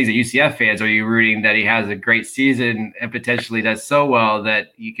one of those things that UCF fans, are you rooting that he has a great season and potentially does so well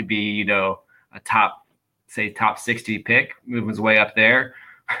that he could be, a top 60 pick, moving his way up there?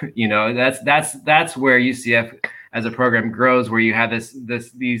 That's where UCF as a program grows, where you have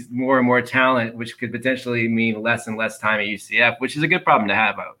these more and more talent, which could potentially mean less and less time at UCF, which is a good problem to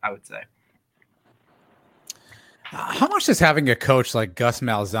have, I would say. How much does having a coach like Gus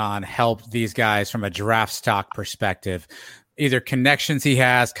Malzahn help these guys from a draft stock perspective? either connections he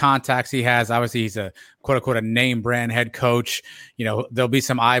has, contacts he has. Obviously, he's a quote unquote a name brand head coach. There'll be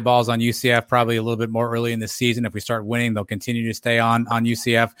some eyeballs on UCF probably a little bit more early in the season. If we start winning, they'll continue to stay on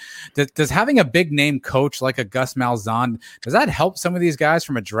UCF. Does having a big name coach like a Gus Malzahn, does that help some of these guys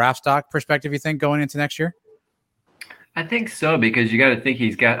from a draft stock perspective, you think, going into next year? I think so, because you got to think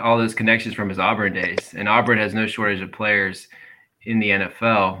he's got all those connections from his Auburn days, and Auburn has no shortage of players in the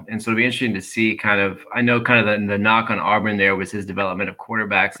NFL. And so it'll be interesting to see I know the knock on Auburn there was his development of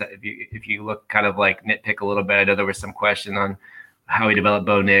quarterbacks. If you look kind of like nitpick a little bit, I know there was some question on how he developed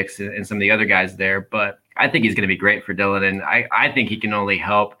Bo Nix and some of the other guys there, but I think he's going to be great for Dylan. And I think he can only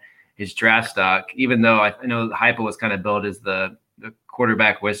help his draft stock, even though I know Heupel was kind of billed as the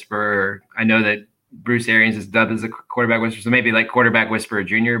quarterback whisperer. I know that Bruce Arians is dubbed as a quarterback whisperer, so maybe like quarterback whisperer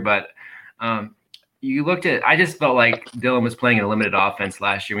junior, but I just felt like Dylan was playing in a limited offense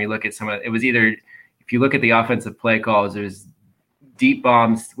last year. When you look at it was either, if you look at the offensive play calls, there's deep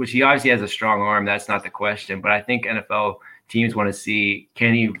bombs, which he obviously has a strong arm. That's not the question. But I think NFL teams want to see,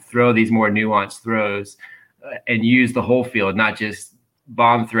 can he throw these more nuanced throws and use the whole field, not just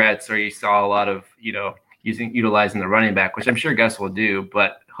bomb threats, or you saw a lot of, utilizing the running back, which I'm sure Gus will do.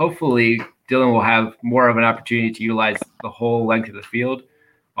 But hopefully Dylan will have more of an opportunity to utilize the whole length of the field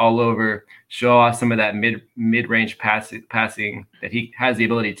all over, show off some of that mid-range passing that he has the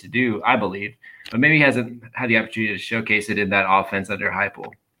ability to do, I believe. But maybe he hasn't had the opportunity to showcase it in that offense under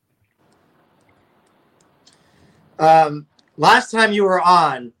Heupel. Last time you were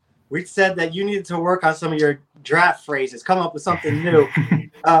on, we said that you needed to work on some of your draft phrases, come up with something new.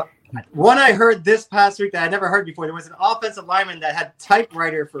 One I heard this past week that I never heard before, there was an offensive lineman that had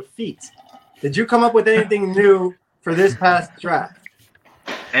typewriter for feet. Did you come up with anything new for this past draft?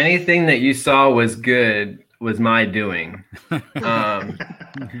 Anything that you saw was good was my doing.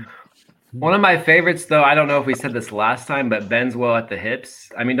 One of my favorites, though, I don't know if we said this last time, but bends well at the hips.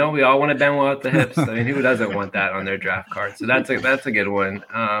 I mean, don't we all want to bend well at the hips? I mean, who doesn't want that on their draft card? So that's a good one.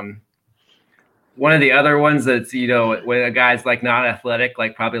 One of the other ones that's, when a guy's like not athletic,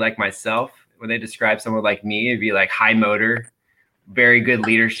 like probably like myself, when they describe someone like me, it'd be like high motor, very good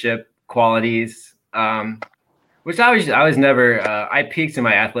leadership qualities. Which I was never. I peaked in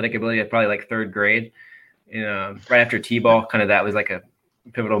my athletic ability at probably like third grade, right after T-ball. Kind of that was like a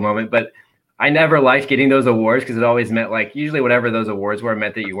pivotal moment. But I never liked getting those awards because it always meant like usually whatever those awards were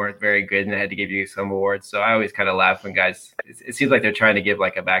meant that you weren't very good and they had to give you some awards. So I always kind of laugh when guys. It seems like they're trying to give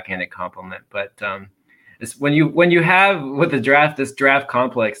like a backhanded compliment. But it's when you have with this draft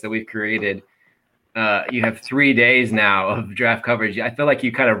complex that we've created. You have 3 days now of draft coverage. I feel like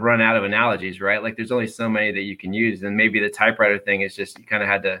you kind of run out of analogies, right? Like there's only so many that you can use. And maybe the typewriter thing is just, you kind of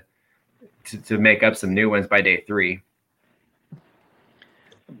had to make up some new ones by day 3.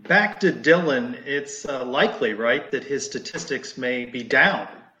 Back to Dylan, it's likely, right, that his statistics may be down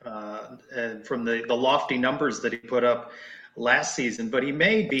and from the lofty numbers that he put up last season, but he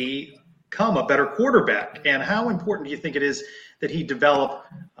may become a better quarterback. And how important do you think it is that he develop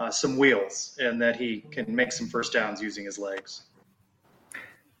some wheels and that he can make some first downs using his legs?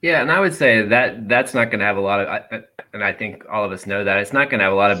 Yeah, and I would say that's not going to have a lot of, and I think all of us know that, it's not going to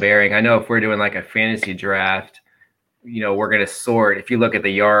have a lot of bearing. I know if we're doing like a fantasy draft, we're going to sort, if you look at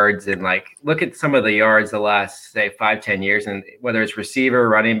the yards and like, look at some of the yards the last, say, 5-10 years, and whether it's receiver,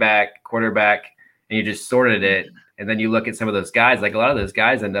 running back, quarterback, and you just sorted it. And then you look at some of those guys, like a lot of those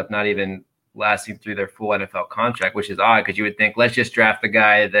guys end up not even lasting through their full NFL contract, which is odd because you would think, let's just draft the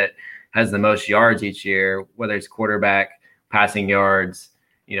guy that has the most yards each year, whether it's quarterback, passing yards.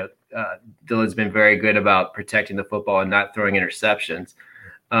 Dylan's been very good about protecting the football and not throwing interceptions.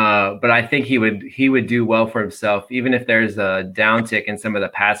 But I think he would do well for himself, even if there's a downtick in some of the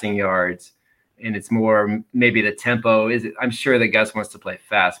passing yards and it's more maybe the tempo. I'm sure that Gus wants to play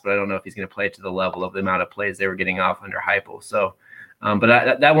fast, but I don't know if he's going to play to the level of the amount of plays they were getting off under Heupel. So,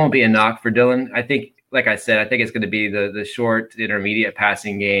 but that won't be a knock for Dylan. I think, like I said, I think it's going to be the short to intermediate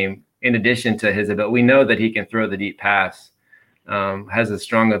passing game. In addition to his ability, we know that he can throw the deep pass. Has as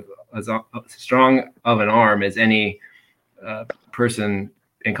strong of an arm as any person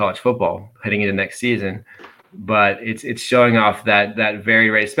in college football heading into next season. But it's showing off that very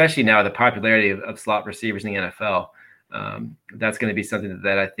rate, especially now the popularity of slot receivers in the NFL. That's going to be something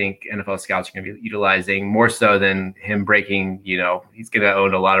that I think NFL scouts are going to be utilizing more so than him breaking. He's going to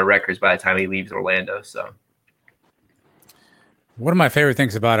own a lot of records by the time he leaves Orlando. So. One of my favorite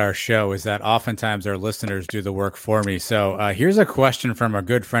things about our show is that oftentimes our listeners do the work for me. So here's a question from a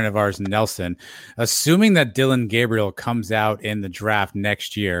good friend of ours, Nelson. Assuming that Dillon Gabriel comes out in the draft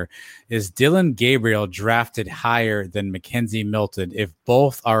next year, is Dillon Gabriel drafted higher than McKenzie Milton if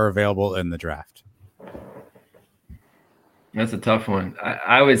both are available in the draft? That's a tough one.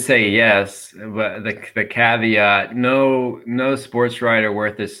 I would say yes, but the caveat, no sports writer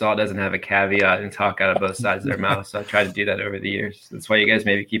worth his salt doesn't have a caveat and talk out of both sides of their mouth. So I try to do that over the years. That's why you guys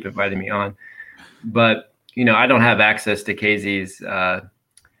maybe keep inviting me on. But, I don't have access to KZ's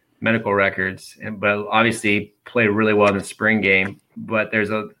medical records, but obviously played really well in the spring game. But there's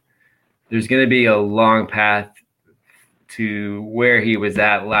going to be a long path to where he was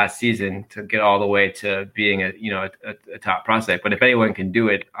at last season to get all the way to being a top prospect. But if anyone can do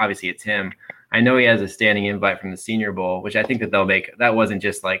it, obviously it's him. I know he has a standing invite from the Senior Bowl, which I think that they'll make. That wasn't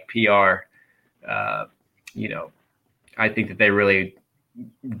just like PR. I think that they really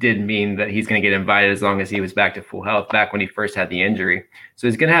did mean that he's going to get invited as long as he was back to full health back when he first had the injury. So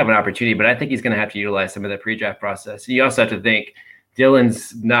he's going to have an opportunity, but I think he's going to have to utilize some of the pre-draft process. You also have to think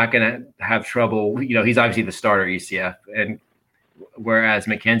Dylan's not going to have trouble. He's obviously the starter at UCF, and whereas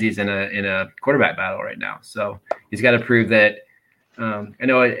Mackenzie's in a quarterback battle right now. So he's got to prove that. I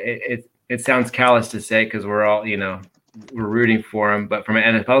know it sounds callous to say because we're all we're rooting for him, but from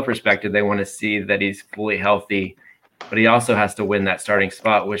an NFL perspective, they want to see that he's fully healthy. But he also has to win that starting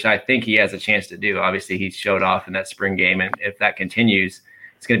spot, which I think he has a chance to do. Obviously, he showed off in that spring game, and if that continues,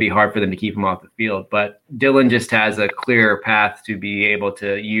 it's going to be hard for them to keep him off the field. But Dylan just has a clearer path to be able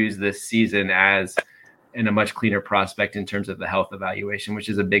to use this season as in a much cleaner prospect in terms of the health evaluation, which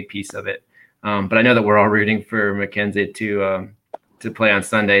is a big piece of it. But I know that we're all rooting for Mackenzie to play on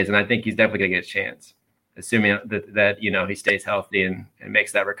Sundays, and I think he's definitely going to get a chance, assuming that he stays healthy and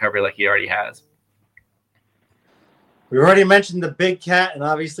makes that recovery like he already has. We already mentioned the Big Cat and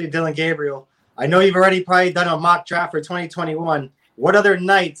obviously Dylan Gabriel. I know you've already probably done a mock draft for 2021. What other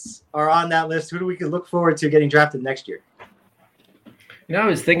Knights are on that list? Who do we could look forward to getting drafted next year? I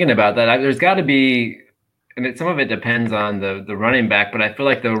was thinking about that. There's got to be, and some of it depends on the running back, but I feel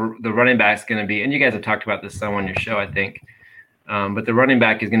like the running back's going to be, and you guys have talked about this some on your show, I think, but the running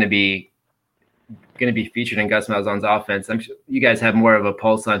back is going to be featured in Gus Malzahn's offense. I'm sure you guys have more of a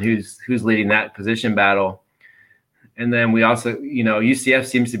pulse on who's leading that position battle. And then we also, UCF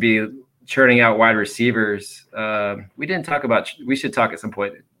seems to be churning out wide receivers. We didn't talk about. We should talk at some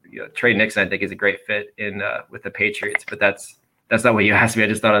point. Trey Nixon, I think, is a great fit in with the Patriots, but that's not what you asked me. I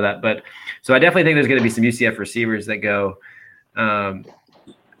just thought of that. But so I definitely think there's going to be some UCF receivers that go.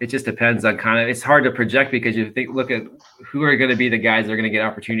 It just depends on it's hard to project because look at who are going to be the guys that are going to get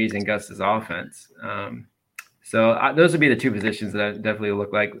opportunities in Gus's offense. So those would be the two positions that I definitely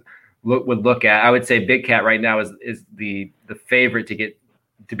would look at. I would say Big Cat right now is the favorite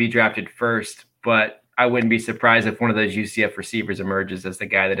to be drafted first, but I wouldn't be surprised if one of those UCF receivers emerges as the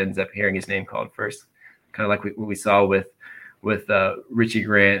guy that ends up hearing his name called first, kind of like what we saw with Richie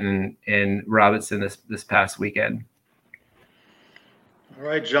Grant and Robinson this past weekend. All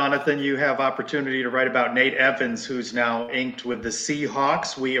right, Jonathan, you have opportunity to write about Nate Evans, who's now inked with the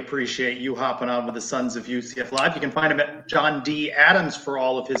Seahawks. We appreciate you hopping on with the Sons of UCF Live. You can find him at John D. Adams for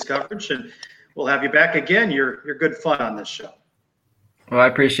all of his coverage, and we'll have you back again. You're good fun on this show. Well, I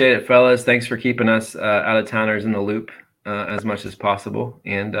appreciate it, fellas. Thanks for keeping us out-of-towners in the loop as much as possible.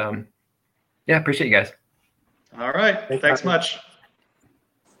 And, appreciate you guys. All right. Thanks much.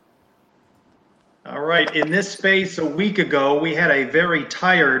 All right. In this space a week ago, we had a very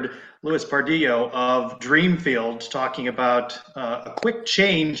tired Luis Pardillo of Dreamfield talking about a quick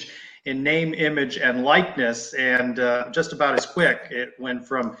change in name, image, and likeness, and just about as quick. It went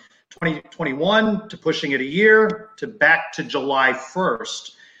from 2021 to pushing it a year to back to July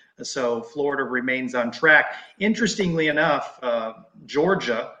 1st. So Florida remains on track. Interestingly enough,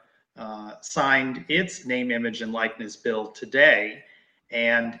 Georgia signed its name, image, and likeness bill today,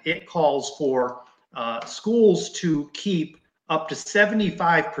 and it calls for schools to keep up to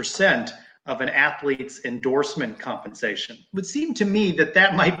 75% of an athlete's endorsement compensation. It would seem to me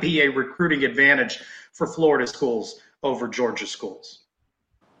that might be a recruiting advantage for Florida schools over Georgia schools.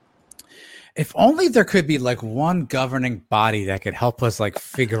 If only there could be one governing body that could help us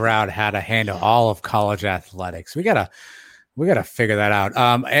figure out how to handle all of college athletics. We gotta figure that out.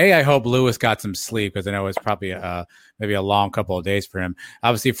 I hope Lewis got some sleep because I know it's probably maybe a long couple of days for him.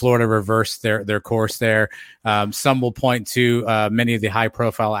 Obviously, Florida reversed their course there. Some will point to many of the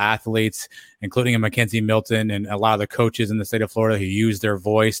high-profile athletes, including Mackenzie Milton and a lot of the coaches in the state of Florida who use their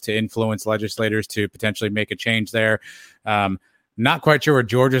voice to influence legislators to potentially make a change there. Not quite sure what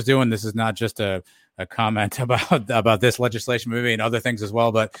Georgia's doing. This is not just a comment about this legislation, maybe and other things as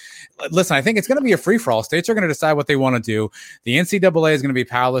well. But listen, I think it's going to be a free for all. States are going to decide what they want to do. The NCAA is going to be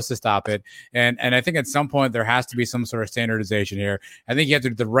powerless to stop it, and I think at some point there has to be some sort of standardization here. I think you have to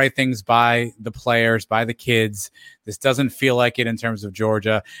do the right things by the players, by the kids. This doesn't feel like it in terms of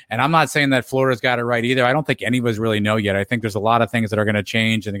Georgia, and I'm not saying that Florida's got it right either. I don't think any of us really know yet. I think there's a lot of things that are going to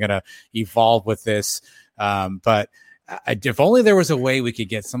change and they're going to evolve with this, but. If only there was a way we could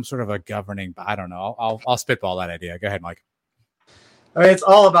get some sort of a governing, I don't know. I'll spitball that idea. Go ahead, Mike. I mean, it's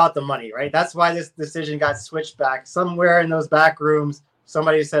all about the money, right? That's why this decision got switched back. Somewhere in those back rooms,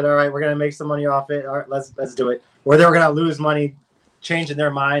 somebody said, all right, we're going to make some money off it. All right, let's do it. Or they were going to lose money, changing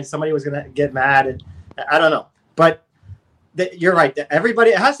their mind. Somebody was going to get mad. And I don't know. But you're right.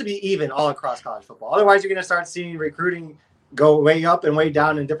 Everybody, it has to be even all across college football. Otherwise, you're going to start seeing recruiting go way up and way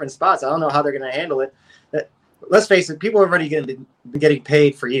down in different spots. I don't know how they're going to handle it. Let's face it, people are already getting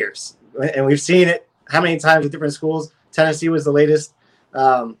paid for years. And we've seen it how many times with different schools. Tennessee was the latest.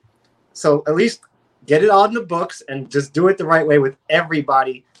 So at least get it on the books and just do it the right way with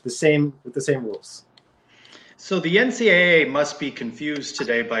everybody with the same rules. So the NCAA must be confused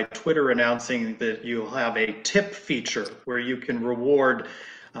today by Twitter announcing that you'll have a tip feature where you can reward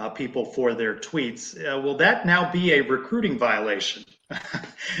people for their tweets. Will that now be a recruiting violation?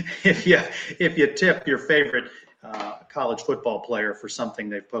 if you tip your favorite college football player for something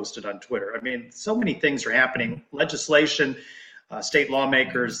they've posted on Twitter. I mean, so many things are happening. Legislation, state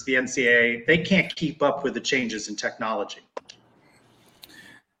lawmakers, the NCAA, they can't keep up with the changes in technology.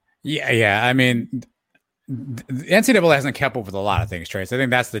 Yeah. I mean, the NCAA hasn't kept up with a lot of things, Trace. I think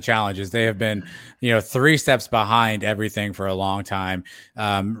that's the challenge. Is they have been, 3 steps behind everything for a long time.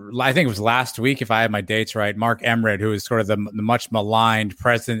 I think it was last week, if I have my dates right, Mark Emmerich, who is sort of the much maligned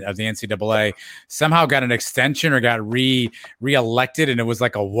president of the NCAA, somehow got an extension or got re-elected, and it was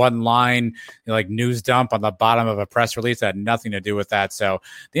like a one-line news dump on the bottom of a press release that had nothing to do with that. So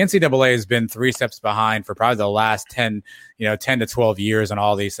the NCAA has been 3 steps behind for probably the last 10 to 12 years on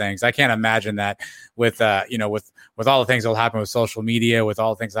all these things. I can't imagine that with all the things that will happen with social media, with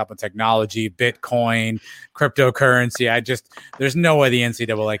all the things that happen with technology, Bitcoin, cryptocurrency. There's no way the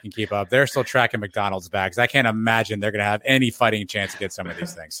NCAA can keep up. They're still tracking McDonald's bags. I can't imagine they're going to have any fighting chance to get some of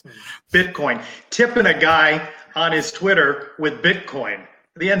these things. Bitcoin, tipping a guy on his Twitter with Bitcoin.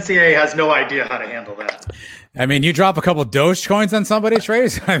 The NCAA has no idea how to handle that. I mean, you drop a couple Dogecoins on somebody,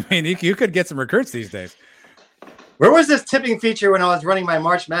 Trace. I mean, you could get some recruits these days. Where was this tipping feature when I was running my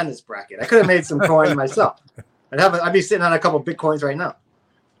March Madness bracket? I could have made some coin myself. I'd be sitting on a couple of Bitcoins right now.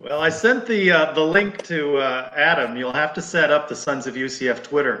 Well, I sent the link to Adam. You'll have to set up the Sons of UCF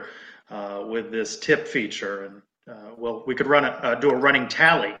Twitter with this tip feature, and we could do a running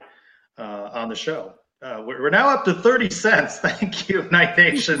tally on the show. We're now up to 30 cents. Thank you, Night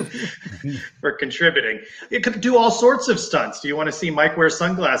Nation, for contributing. It could do all sorts of stunts. Do you want to see Mike wear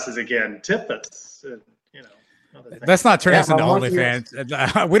sunglasses again? Tip us. Let's not turn this into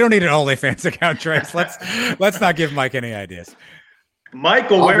OnlyFans. We don't need an OnlyFans account, Trace. Let's not give Mike any ideas. Mike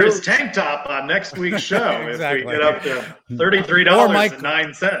will wear his tank top on next week's show exactly. If we get up to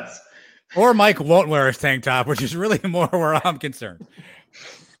 $33.09. Or Mike won't wear his tank top, which is really more where I'm concerned.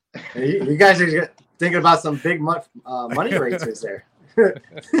 You guys are thinking about some big money raises there.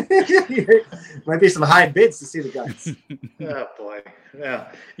 Might be some high bids to see the guys. Oh boy,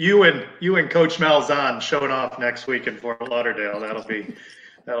 yeah. You and Coach Malzahn showing off next week in Fort Lauderdale. That'll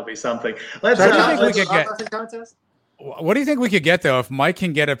be something. What do you think we could get though if Mike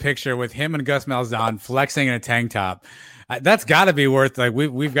can get a picture with him and Gus Malzahn flexing in a tank top? That's got to be worth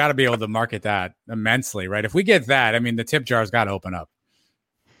we've got to be able to market that immensely, right? If we get that, I mean, the tip jar's got to open up.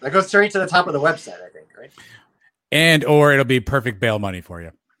 That goes straight to the top of the website, I think, right? Or it'll be perfect bail money for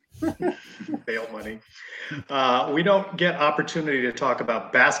you. Bail money. We don't get opportunity to talk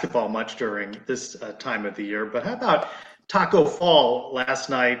about basketball much during this time of the year, but how about Taco Fall last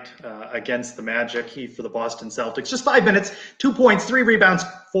night against the Magic, he for the Boston Celtics. Just 5 minutes, 2 points, 3 rebounds,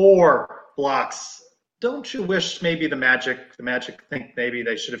 4 blocks. Don't you wish maybe the Magic think maybe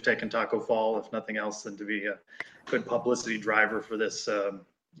they should have taken Taco Fall, if nothing else, than to be a good publicity driver for this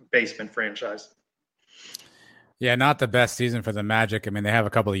basement franchise? Yeah, not the best season for the Magic. I mean, they have a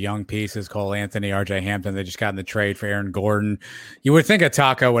couple of young pieces, Cole Anthony, RJ Hampton. They just got in the trade for Aaron Gordon. You would think a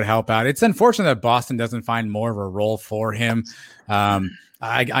Taco would help out. It's unfortunate that Boston doesn't find more of a role for him.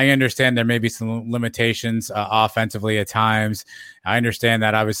 I understand there may be some limitations offensively at times. I understand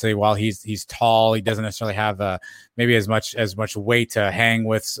that obviously while he's tall, he doesn't necessarily have maybe as much weight to hang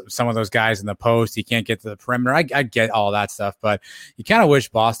with some of those guys in the post. He can't get to the perimeter. I get all that stuff, but you kind of wish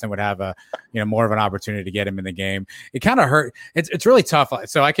Boston would have more of an opportunity to get him in the game. It kind of hurt. It's really tough.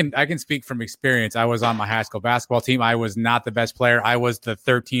 So I can speak from experience. I was on my high school basketball team. I was not the best player. I was the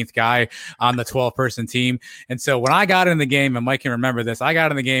 13th guy on the 12-person team. And so when I got in the game, and Mike can remember this, I got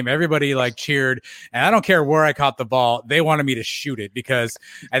in the game, everybody like cheered, and I don't care where I caught the ball. They wanted me to shoot it because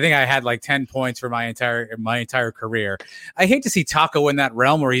I think I had like 10 points for my entire career. I hate to see Taco in that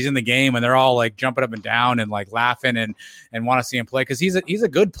realm where he's in the game and they're all like jumping up and down and like laughing and want to see him play, because he's a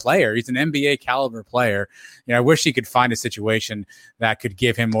good player. He's an NBA caliber player. I wish he could find a situation that could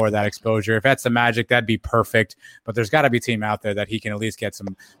give him more of that exposure. If that's the Magic, that'd be perfect. But there's got to be a team out there that he can at least get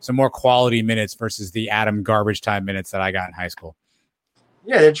some more quality minutes versus the Adam garbage time minutes that I got in high school.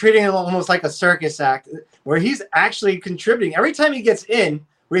 Yeah, they're treating him almost like a circus act where he's actually contributing. Every time he gets in,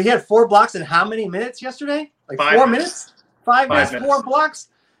 where he had 4 blocks in how many minutes yesterday? Like 4 minutes? 5 minutes, 4 blocks?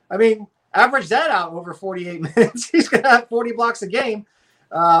 I mean, average that out over 48 minutes. He's going to have 40 blocks a game.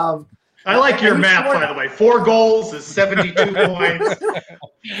 I like your math, by the way. 4 goals is 72 points.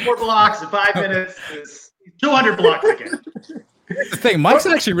 4 blocks in 5 minutes is 200 blocks a game. The thing, Mike's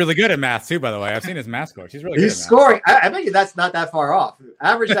actually really good at math too, by the way. I've seen his math scores. He's really good at math. He's scoring. I bet you that's not that far off.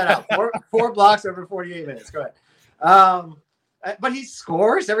 Average that out. 4 blocks over 48 minutes. Go ahead. But he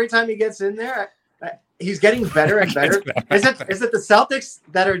scores every time he gets in there. He's getting better and better. Is it the Celtics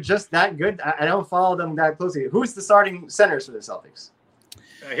that are just that good? I don't follow them that closely. Who's the starting centers for the Celtics?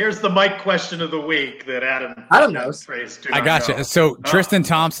 Here's the Mike question of the week that Adam knows. I got you. So Tristan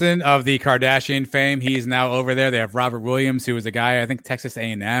Thompson of the Kardashian fame, he's now over there. They have Robert Williams, who was a guy, I think, Texas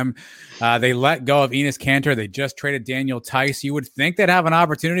A&M. They let go of Enes Kanter. They just traded Daniel Tice. You would think they'd have an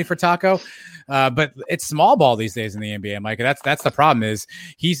opportunity for Taco, but it's small ball these days in the NBA, Mike. That's the problem is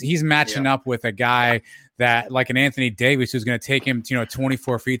he's matching up with a guy that like an Anthony Davis who's going to take him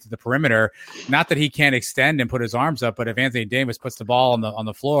 24 feet to the perimeter. Not that he can't extend and put his arms up, but if Anthony Davis puts the ball on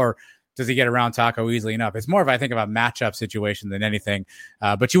the floor, does he get around Taco easily enough? It's more of, I think, of a matchup situation than anything.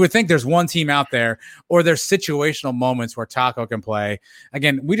 But you would think there's one team out there, or there's situational moments where Taco can play.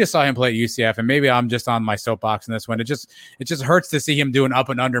 Again, we just saw him play at UCF, and maybe I'm just on my soapbox in this one. It just hurts to see him do an up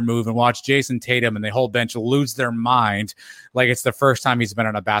and under move and watch Jason Tatum and the whole bench lose their mind like it's the first time he's been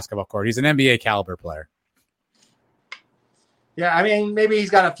on a basketball court. He's an NBA caliber player. Yeah, I mean, maybe he's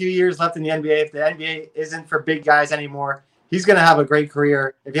got a few years left in the NBA. If the NBA isn't for big guys anymore, he's going to have a great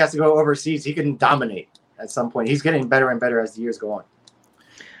career. If he has to go overseas, he can dominate at some point. He's getting better and better as the years go on.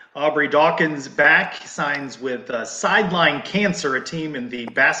 Aubrey Dawkins back, signs with Sideline Cancer, a team in the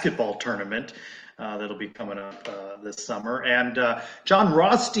basketball tournament that'll be coming up this summer. And John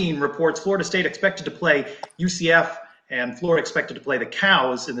Rothstein reports Florida State expected to play UCF and Florida expected to play the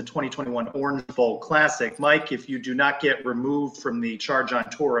Cows in the 2021 Orange Bowl Classic. Mike, if you do not get removed from the Charge on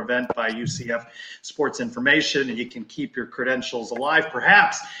Tour event by UCF Sports Information and you can keep your credentials alive,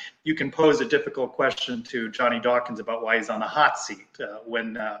 perhaps you can pose a difficult question to Johnny Dawkins about why he's on the hot seat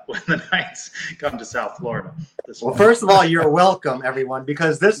when the Knights come to South Florida. Well, first of all, you're welcome, everyone,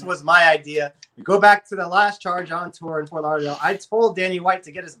 because this was my idea. We go back to the last Charge on Tour in Fort Lauderdale. I told Danny White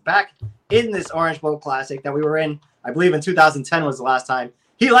to get us back in this Orange Bowl Classic that we were in. I believe in 2010 was the last time.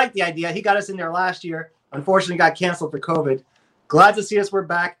 He liked the idea. He got us in there last year. Unfortunately, got canceled for COVID. Glad to see us. We're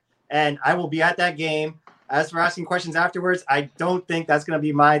back, and I will be at that game. As for asking questions afterwards, I don't think that's going to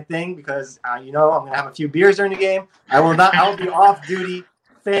be my thing because, I'm going to have a few beers during the game. I will be off-duty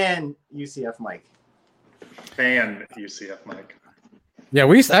fan UCF Mike. Fan UCF Mike. Yeah,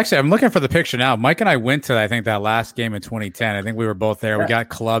 I'm looking for the picture now. Mike and I went to, I think, that last game in 2010. I think we were both there. We got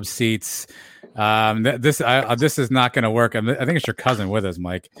club seats. This is not going to work. I think it's your cousin with us,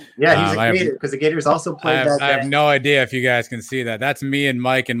 Mike. Yeah, he's a Gator because the Gators also played that day. I have no idea if you guys can see that. That's me and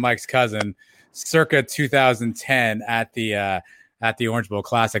Mike and Mike's cousin, circa 2010 at the Orange Bowl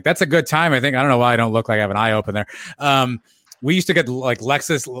Classic. That's a good time. I think. I don't know why I don't look like I have an eye open there. We used to get like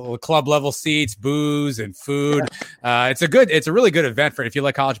Lexus club level seats, booze, and food. It's a really good event for if you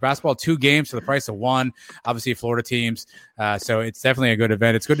like college basketball. 2 games for the price of 1. Obviously, Florida teams. So it's definitely a good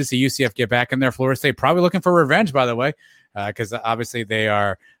event. It's good to see UCF get back in there. Florida State probably looking for revenge, by the way, because obviously they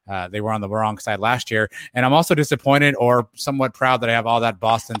were on the wrong side last year. And I'm also disappointed or somewhat proud that I have all that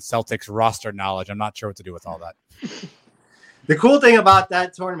Boston Celtics roster knowledge. I'm not sure what to do with all that. The cool thing about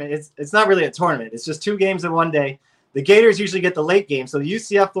that tournament, it's not really a tournament. It's just 2 games in one day. The Gators usually get the late game. So the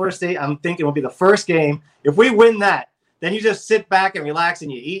UCF Florida State, I'm thinking, will be the first game. If we win that, then you just sit back and relax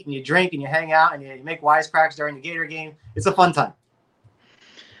and you eat and you drink and you hang out and you make wisecracks during the Gator game. It's a fun time.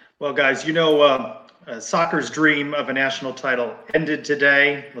 Well, guys, soccer's dream of a national title ended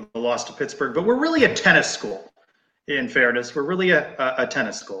today with the loss to Pittsburgh, but we're really a tennis school. In fairness, we're really a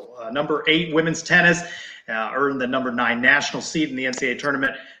tennis school. Number 8 women's tennis earned the number 9 national seed in the NCAA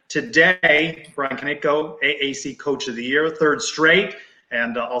tournament. Today, Brian Konitko, AAC Coach of the Year, 3rd straight.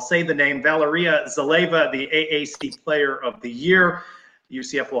 And I'll say the name, Valeria Zaleva, the AAC Player of the Year.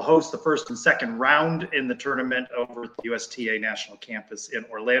 UCF will host the first and second round in the tournament over at the USTA National Campus in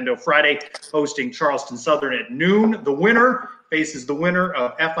Orlando. Friday, hosting Charleston Southern at noon. The winner faces the winner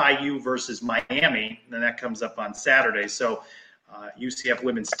of FIU versus Miami, and that comes up on Saturday. So UCF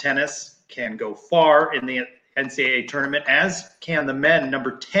women's tennis can go far in the NCAA tournament, as can the men.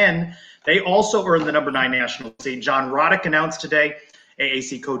 Number 10, they also earned the number 9 national seed. John Roddick announced today,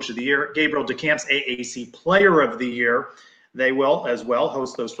 AAC Coach of the Year. Gabriel DeCamps, AAC Player of the Year. They will, as well,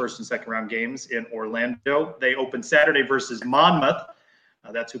 host those first and second round games in Orlando. They open Saturday versus Monmouth.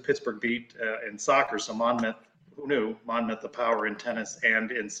 That's who Pittsburgh beat in soccer. So Monmouth, who knew? Monmouth, the power in tennis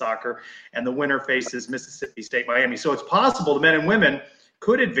and in soccer. And the winner faces Mississippi State, Miami. So it's possible the men and women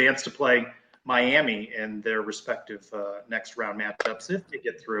could advance to play Miami in their respective next round matchups if they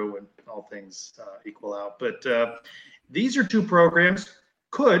get through and all things equal out. But these are 2 programs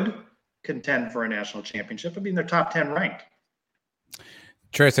could contend for a national championship. I mean, they're top 10 ranked.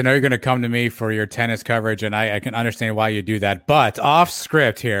 Trace, I know you're going to come to me for your tennis coverage, and I can understand why you do that. But off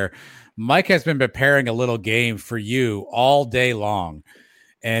script here, Mike has been preparing a little game for you all day long.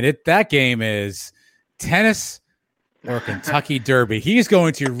 And that game is tennis or Kentucky Derby. He's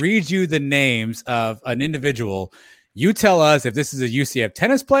going to read you the names of an individual. You tell us if this is a UCF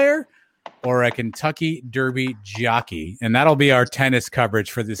tennis player or a Kentucky Derby jockey. And that'll be our tennis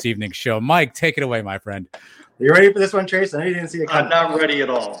coverage for this evening's show. Mike, take it away, my friend. Are you ready for this one, Trace? I know you didn't see it coming. I'm not ready at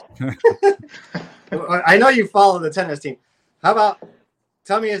all. I know you follow the tennis team. How about,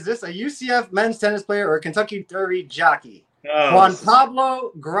 tell me, is this a UCF men's tennis player or a Kentucky Derby jockey? Juan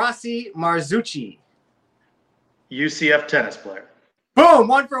Pablo Grassi Marzucci. UCF tennis player. Boom,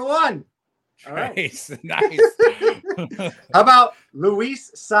 1 for 1. All right. Nice. How about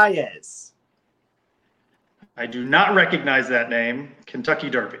Luis Saez? I do not recognize that name. Kentucky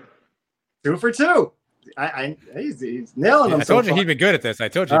Derby. 2 for 2. He's nailing them. I told you he'd be good at this. How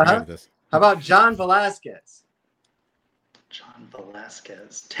about John Velasquez? John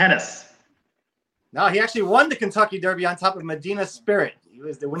Velasquez. Tennis. No, he actually won the Kentucky Derby on top of Medina Spirit. He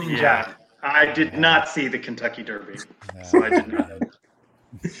was the winning jockey. I did not see the Kentucky Derby, so I did not.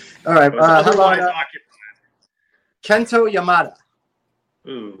 All right. How about occupied. Kento Yamada?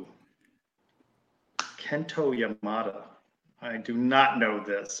 Ooh. Kento Yamada. I do not know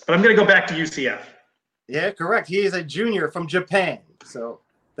this, but I'm going to go back to UCF. Yeah, correct. He is a junior from Japan. So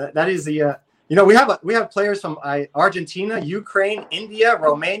that is the we have players from Argentina, Ukraine, India,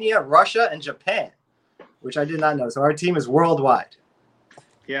 Romania, Russia, and Japan, which I did not know. So our team is worldwide.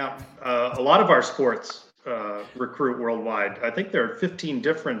 Yeah, a lot of our sports recruit worldwide. I think there are 15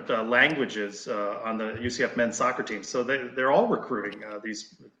 different languages on the UCF men's soccer team. So they're all recruiting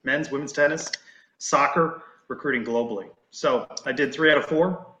these men's, women's tennis, soccer, recruiting globally. So I did 3 out of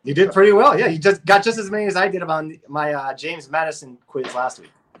 4. You did pretty well. Yeah, you just got just as many as I did on my James Madison quiz last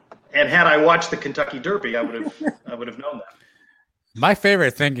week. And had I watched the Kentucky Derby, I would have known that. My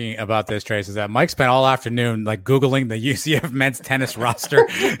favorite thinking about this, Trace, is that Mike spent all afternoon Googling the UCF men's tennis roster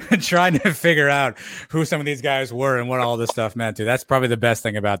and trying to figure out who some of these guys were and what all this stuff meant to. That's probably the best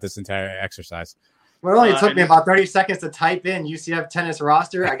thing about this entire exercise. Well, it only took me about 30 seconds to type in UCF tennis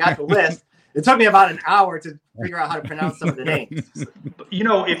roster. I got the list. It took me about an hour to figure out how to pronounce some of the names.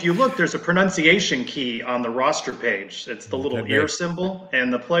 If you look, there's a pronunciation key on the roster page. It's the little ear symbol,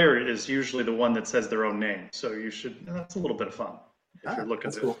 and the player is usually the one that says their own name. So that's a little bit of fun if you're looking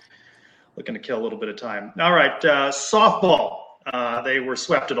to kill a little bit of time. All right, softball. They were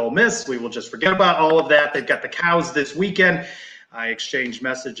swept at Ole Miss. We will just forget about all of that. They've got the Cows this weekend. I exchanged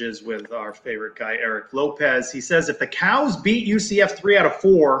messages with our favorite guy, Eric Lopez. He says if the Cows beat UCF 3 out of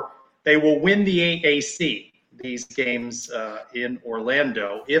 4, they will win the AAC, these games in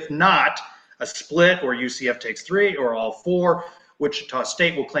Orlando. If not, a split or UCF takes 3 or all 4, Wichita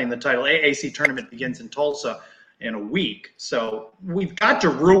State will claim the title. AAC tournament begins in Tulsa in a week. So we've got to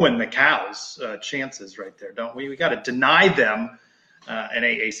ruin the Cows' chances right there, don't we? We got to deny them an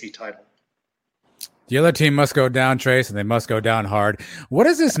AAC title. The other team must go down, Trace, and they must go down hard. What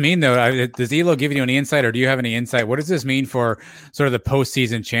does this mean, though? Does Elo give you any insight, or do you have any insight? What does this mean for sort of the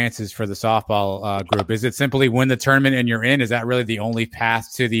postseason chances for the softball group? Is it simply win the tournament and you're in? Is that really the only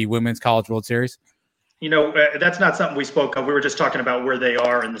path to the Women's College World Series? That's not something we spoke of. We were just talking about where they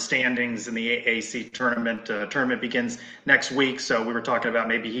are in the standings in the AAC tournament. Tournament begins next week, so we were talking about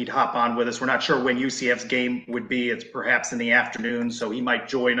maybe he'd hop on with us. We're not sure when UCF's game would be. It's perhaps in the afternoon, so he might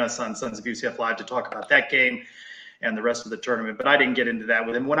join us on Sons of UCF Live to talk about that game and the rest of the tournament. But I didn't get into that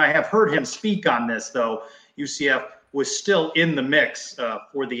with him. When I have heard him speak on this, though, UCF was still in the mix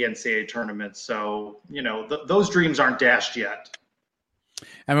for the NCAA tournament. So, those dreams aren't dashed yet.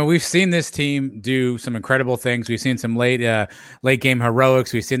 I mean, we've seen this team do some incredible things. We've seen some late game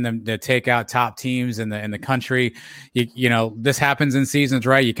heroics. We've seen them to take out top teams in the country. This happens in seasons,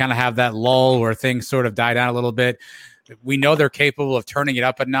 right? You kind of have that lull where things sort of die down a little bit. We know they're capable of turning it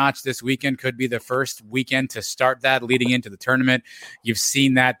up a notch. This weekend could be the first weekend to start that leading into the tournament. You've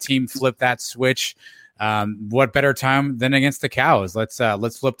seen that team flip that switch. What better time than against the Cows? Let's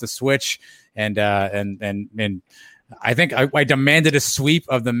flip the switch and I think I demanded a sweep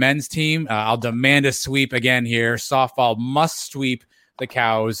of the men's team. I'll demand a sweep again here. Softball must sweep the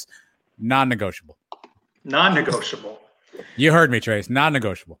Cows. Non-negotiable. Non-negotiable. You heard me, Trace.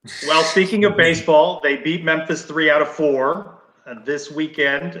 Non-negotiable. Well, speaking of baseball, they beat Memphis 3 out of 4. This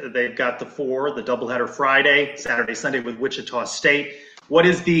weekend, they've got the doubleheader Friday, Saturday, Sunday with Wichita State. What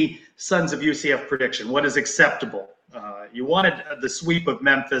is the Sons of UCF prediction? What is acceptable? You wanted the sweep of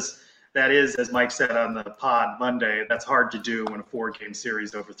Memphis. That is, as Mike said on the pod Monday, that's hard to do in a 4-game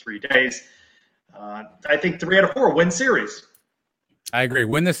series over 3 days. I think 3 out of 4 win series. I agree.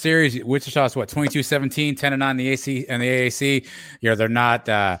 Win the series. Wichita's 22-17, 10-9 in the AC and the AAC. They're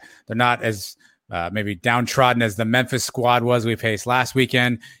not as maybe downtrodden as the Memphis squad was we faced last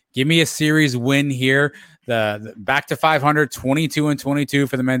weekend. Give me a series win here. The back to 500, 22-22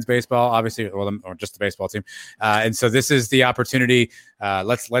 for the men's baseball, obviously, or just the baseball team. And so this is the opportunity.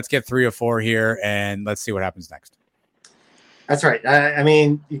 Let's get 3 or 4 here, and let's see what happens next. That's right. I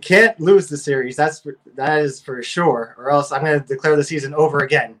mean, you can't lose the series. That is for sure, or else I'm going to declare the season over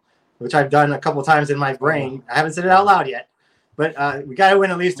again, which I've done a couple times in my brain. I haven't said it out loud yet, but we got to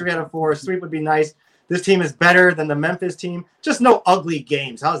win at least 3 out of 4. Sweep would be nice. This team is better than the Memphis team. Just no ugly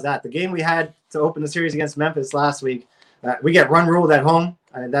games. How's that? The game we had to open the series against Memphis last week, we get run ruled at home.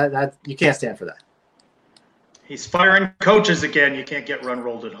 That you can't stand for that. He's firing coaches again. You can't get run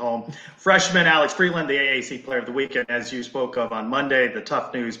rolled at home. Freshman Alex Freeland, the AAC Player of the Weekend, as you spoke of on Monday. The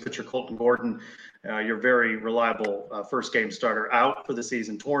tough news: pitcher Colton Gordon, your very reliable first game starter, out for the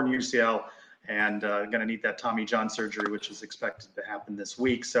season, torn UCL. And going to need that Tommy John surgery, which is expected to happen this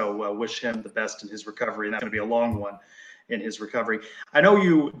week. So wish him the best in his recovery. And that's going to be a long one in his recovery. I know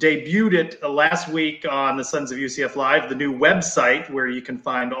you debuted it last week on the Sons of UCF Live, the new website where you can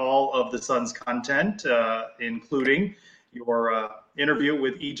find all of the Sons content, including your interview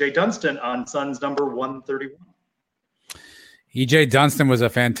with E.J. Dunston on Sons number 131. E.J. Dunston was a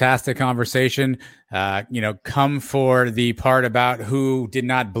fantastic conversation. Come for the part about who did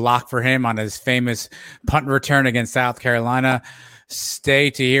not block for him on his famous punt return against South Carolina. Stay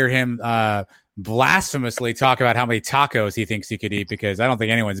to hear him blasphemously talk about how many tacos he thinks he could eat, because I don't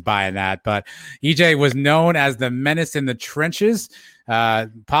think anyone's buying that. But E.J. was known as the menace in the trenches.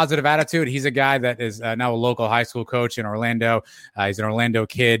 Positive attitude. He's a guy that is now a local high school coach in Orlando. He's an Orlando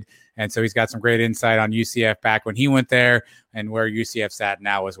kid. And so he's got some great insight on UCF back when he went there and where UCF's at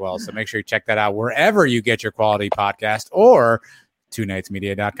now as well. So make sure you check that out wherever you get your quality podcast or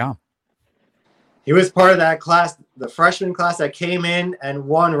TwoNightsMedia.com. He was part of that class, the freshman class that came in and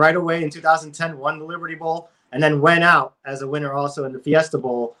won right away in 2010, won the Liberty Bowl, and then went out as a winner also in the Fiesta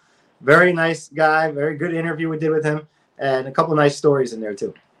Bowl. Very nice guy, very good interview we did with him, and a couple of nice stories in there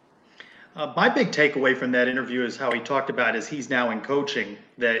too. My big takeaway from that interview is how he talked about is he's now in coaching,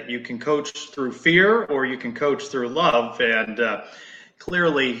 that you can coach through fear or you can coach through love. And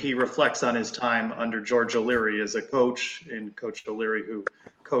clearly he reflects on his time under George O'Leary as a coach, and Coach O'Leary who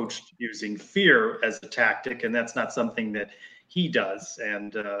coached using fear as a tactic. And that's not something that he does.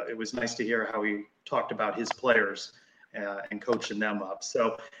 And it was nice to hear how he talked about his players and coaching them up.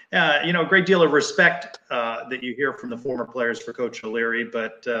 So, a great deal of respect that you hear from the former players for Coach O'Leary,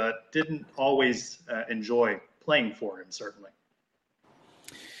 but didn't always enjoy playing for him, certainly.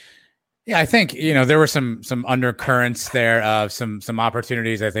 Yeah, I think, there were some undercurrents there of some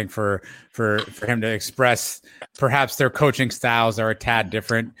opportunities, I think, for him to express perhaps their coaching styles are a tad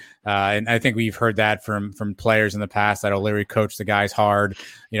different. And I think we've heard that from players in the past, that O'Leary coached the guys hard.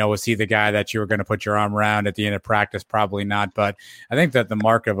 Was he the guy that you were going to put your arm around at the end of practice? Probably not. But I think that the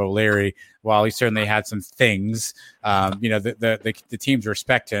mark of O'Leary, while he certainly had some things, the teams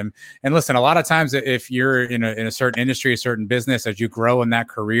respect him. And listen, a lot of times if you're in a certain industry, a certain business, as you grow in that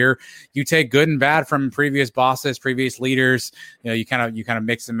career, you take good and bad from previous bosses, previous leaders. You kind of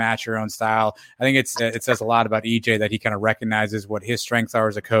mix and match your own style. I think it says a lot about EJ that he kind of recognizes what his strengths are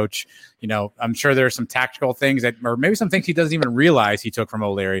as a coach. I'm sure there are some tactical things or maybe some things he doesn't even realize he took from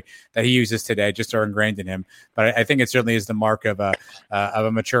O'Leary that he uses today, just are ingrained in him. But I think it certainly is the mark of a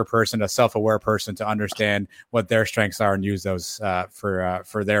mature person, a self-aware person, to understand what their strengths are and use those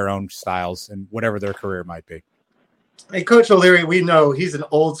for their own styles and whatever their career might be. Hey, Coach O'Leary, we know he's an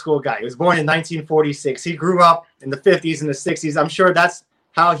old school guy. He was born in 1946. He grew up in the 50s and the 60s. I'm sure that's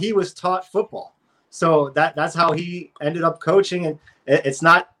how he was taught football. So that's how he ended up coaching. And it's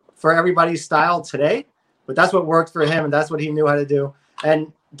not for everybody's style today, but that's what worked for him, and that's what he knew how to do.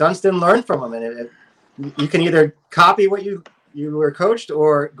 And Dunston learned from him. And you can either copy what you were coached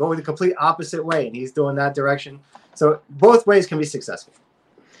or go the complete opposite way, and he's doing that direction. So both ways can be successful.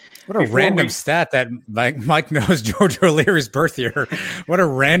 What a random stat that Mike knows George O'Leary's birth year. What a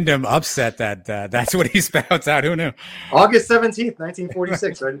random upset that's what he spouts out. Who knew? August 17th,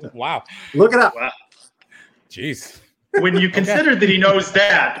 1946. Right? Wow. Look it up. Wow. Jeez. When you consider that he knows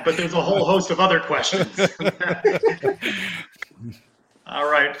that, but there's a whole host of other questions. All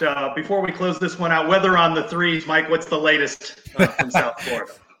right. Before we close this one out, weather on the threes, Mike, what's the latest from South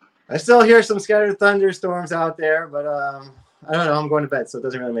Florida? I still hear some scattered thunderstorms out there, but I don't know. I'm going to bed, so it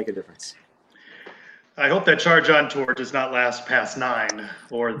doesn't really make a difference. I hope that charge on tour does not last past 9,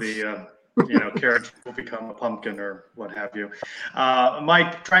 or the carriage will become a pumpkin or what have you.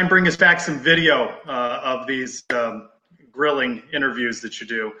 Mike, try and bring us back some video of these grilling interviews that you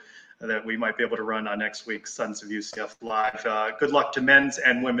do that we might be able to run on next week's Sons of UCF Live. Good luck to men's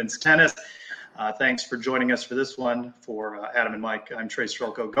and women's tennis. Thanks for joining us for this one. For Adam and Mike, I'm Trey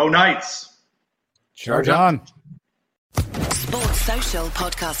Strelko. Go Knights! Charge on! Sports Social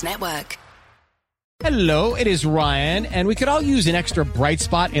Podcast Network. Hello, it is Ryan, and we could all use an extra bright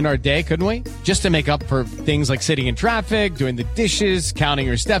spot in our day, couldn't we? Just to make up for things like sitting in traffic, doing the dishes, counting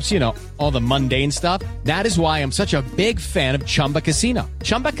your steps, all the mundane stuff. That is why I'm such a big fan of Chumba Casino.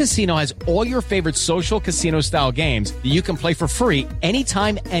 Chumba Casino has all your favorite social casino-style games that you can play for free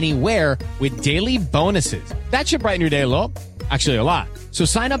anytime, anywhere with daily bonuses. That should brighten your day a little. Actually, a lot. So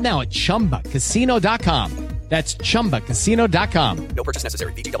sign up now at ChumbaCasino.com. That's ChumbaCasino.com. No purchase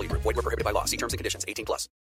necessary. VGW Group. Void where prohibited by law. See terms and conditions. 18+.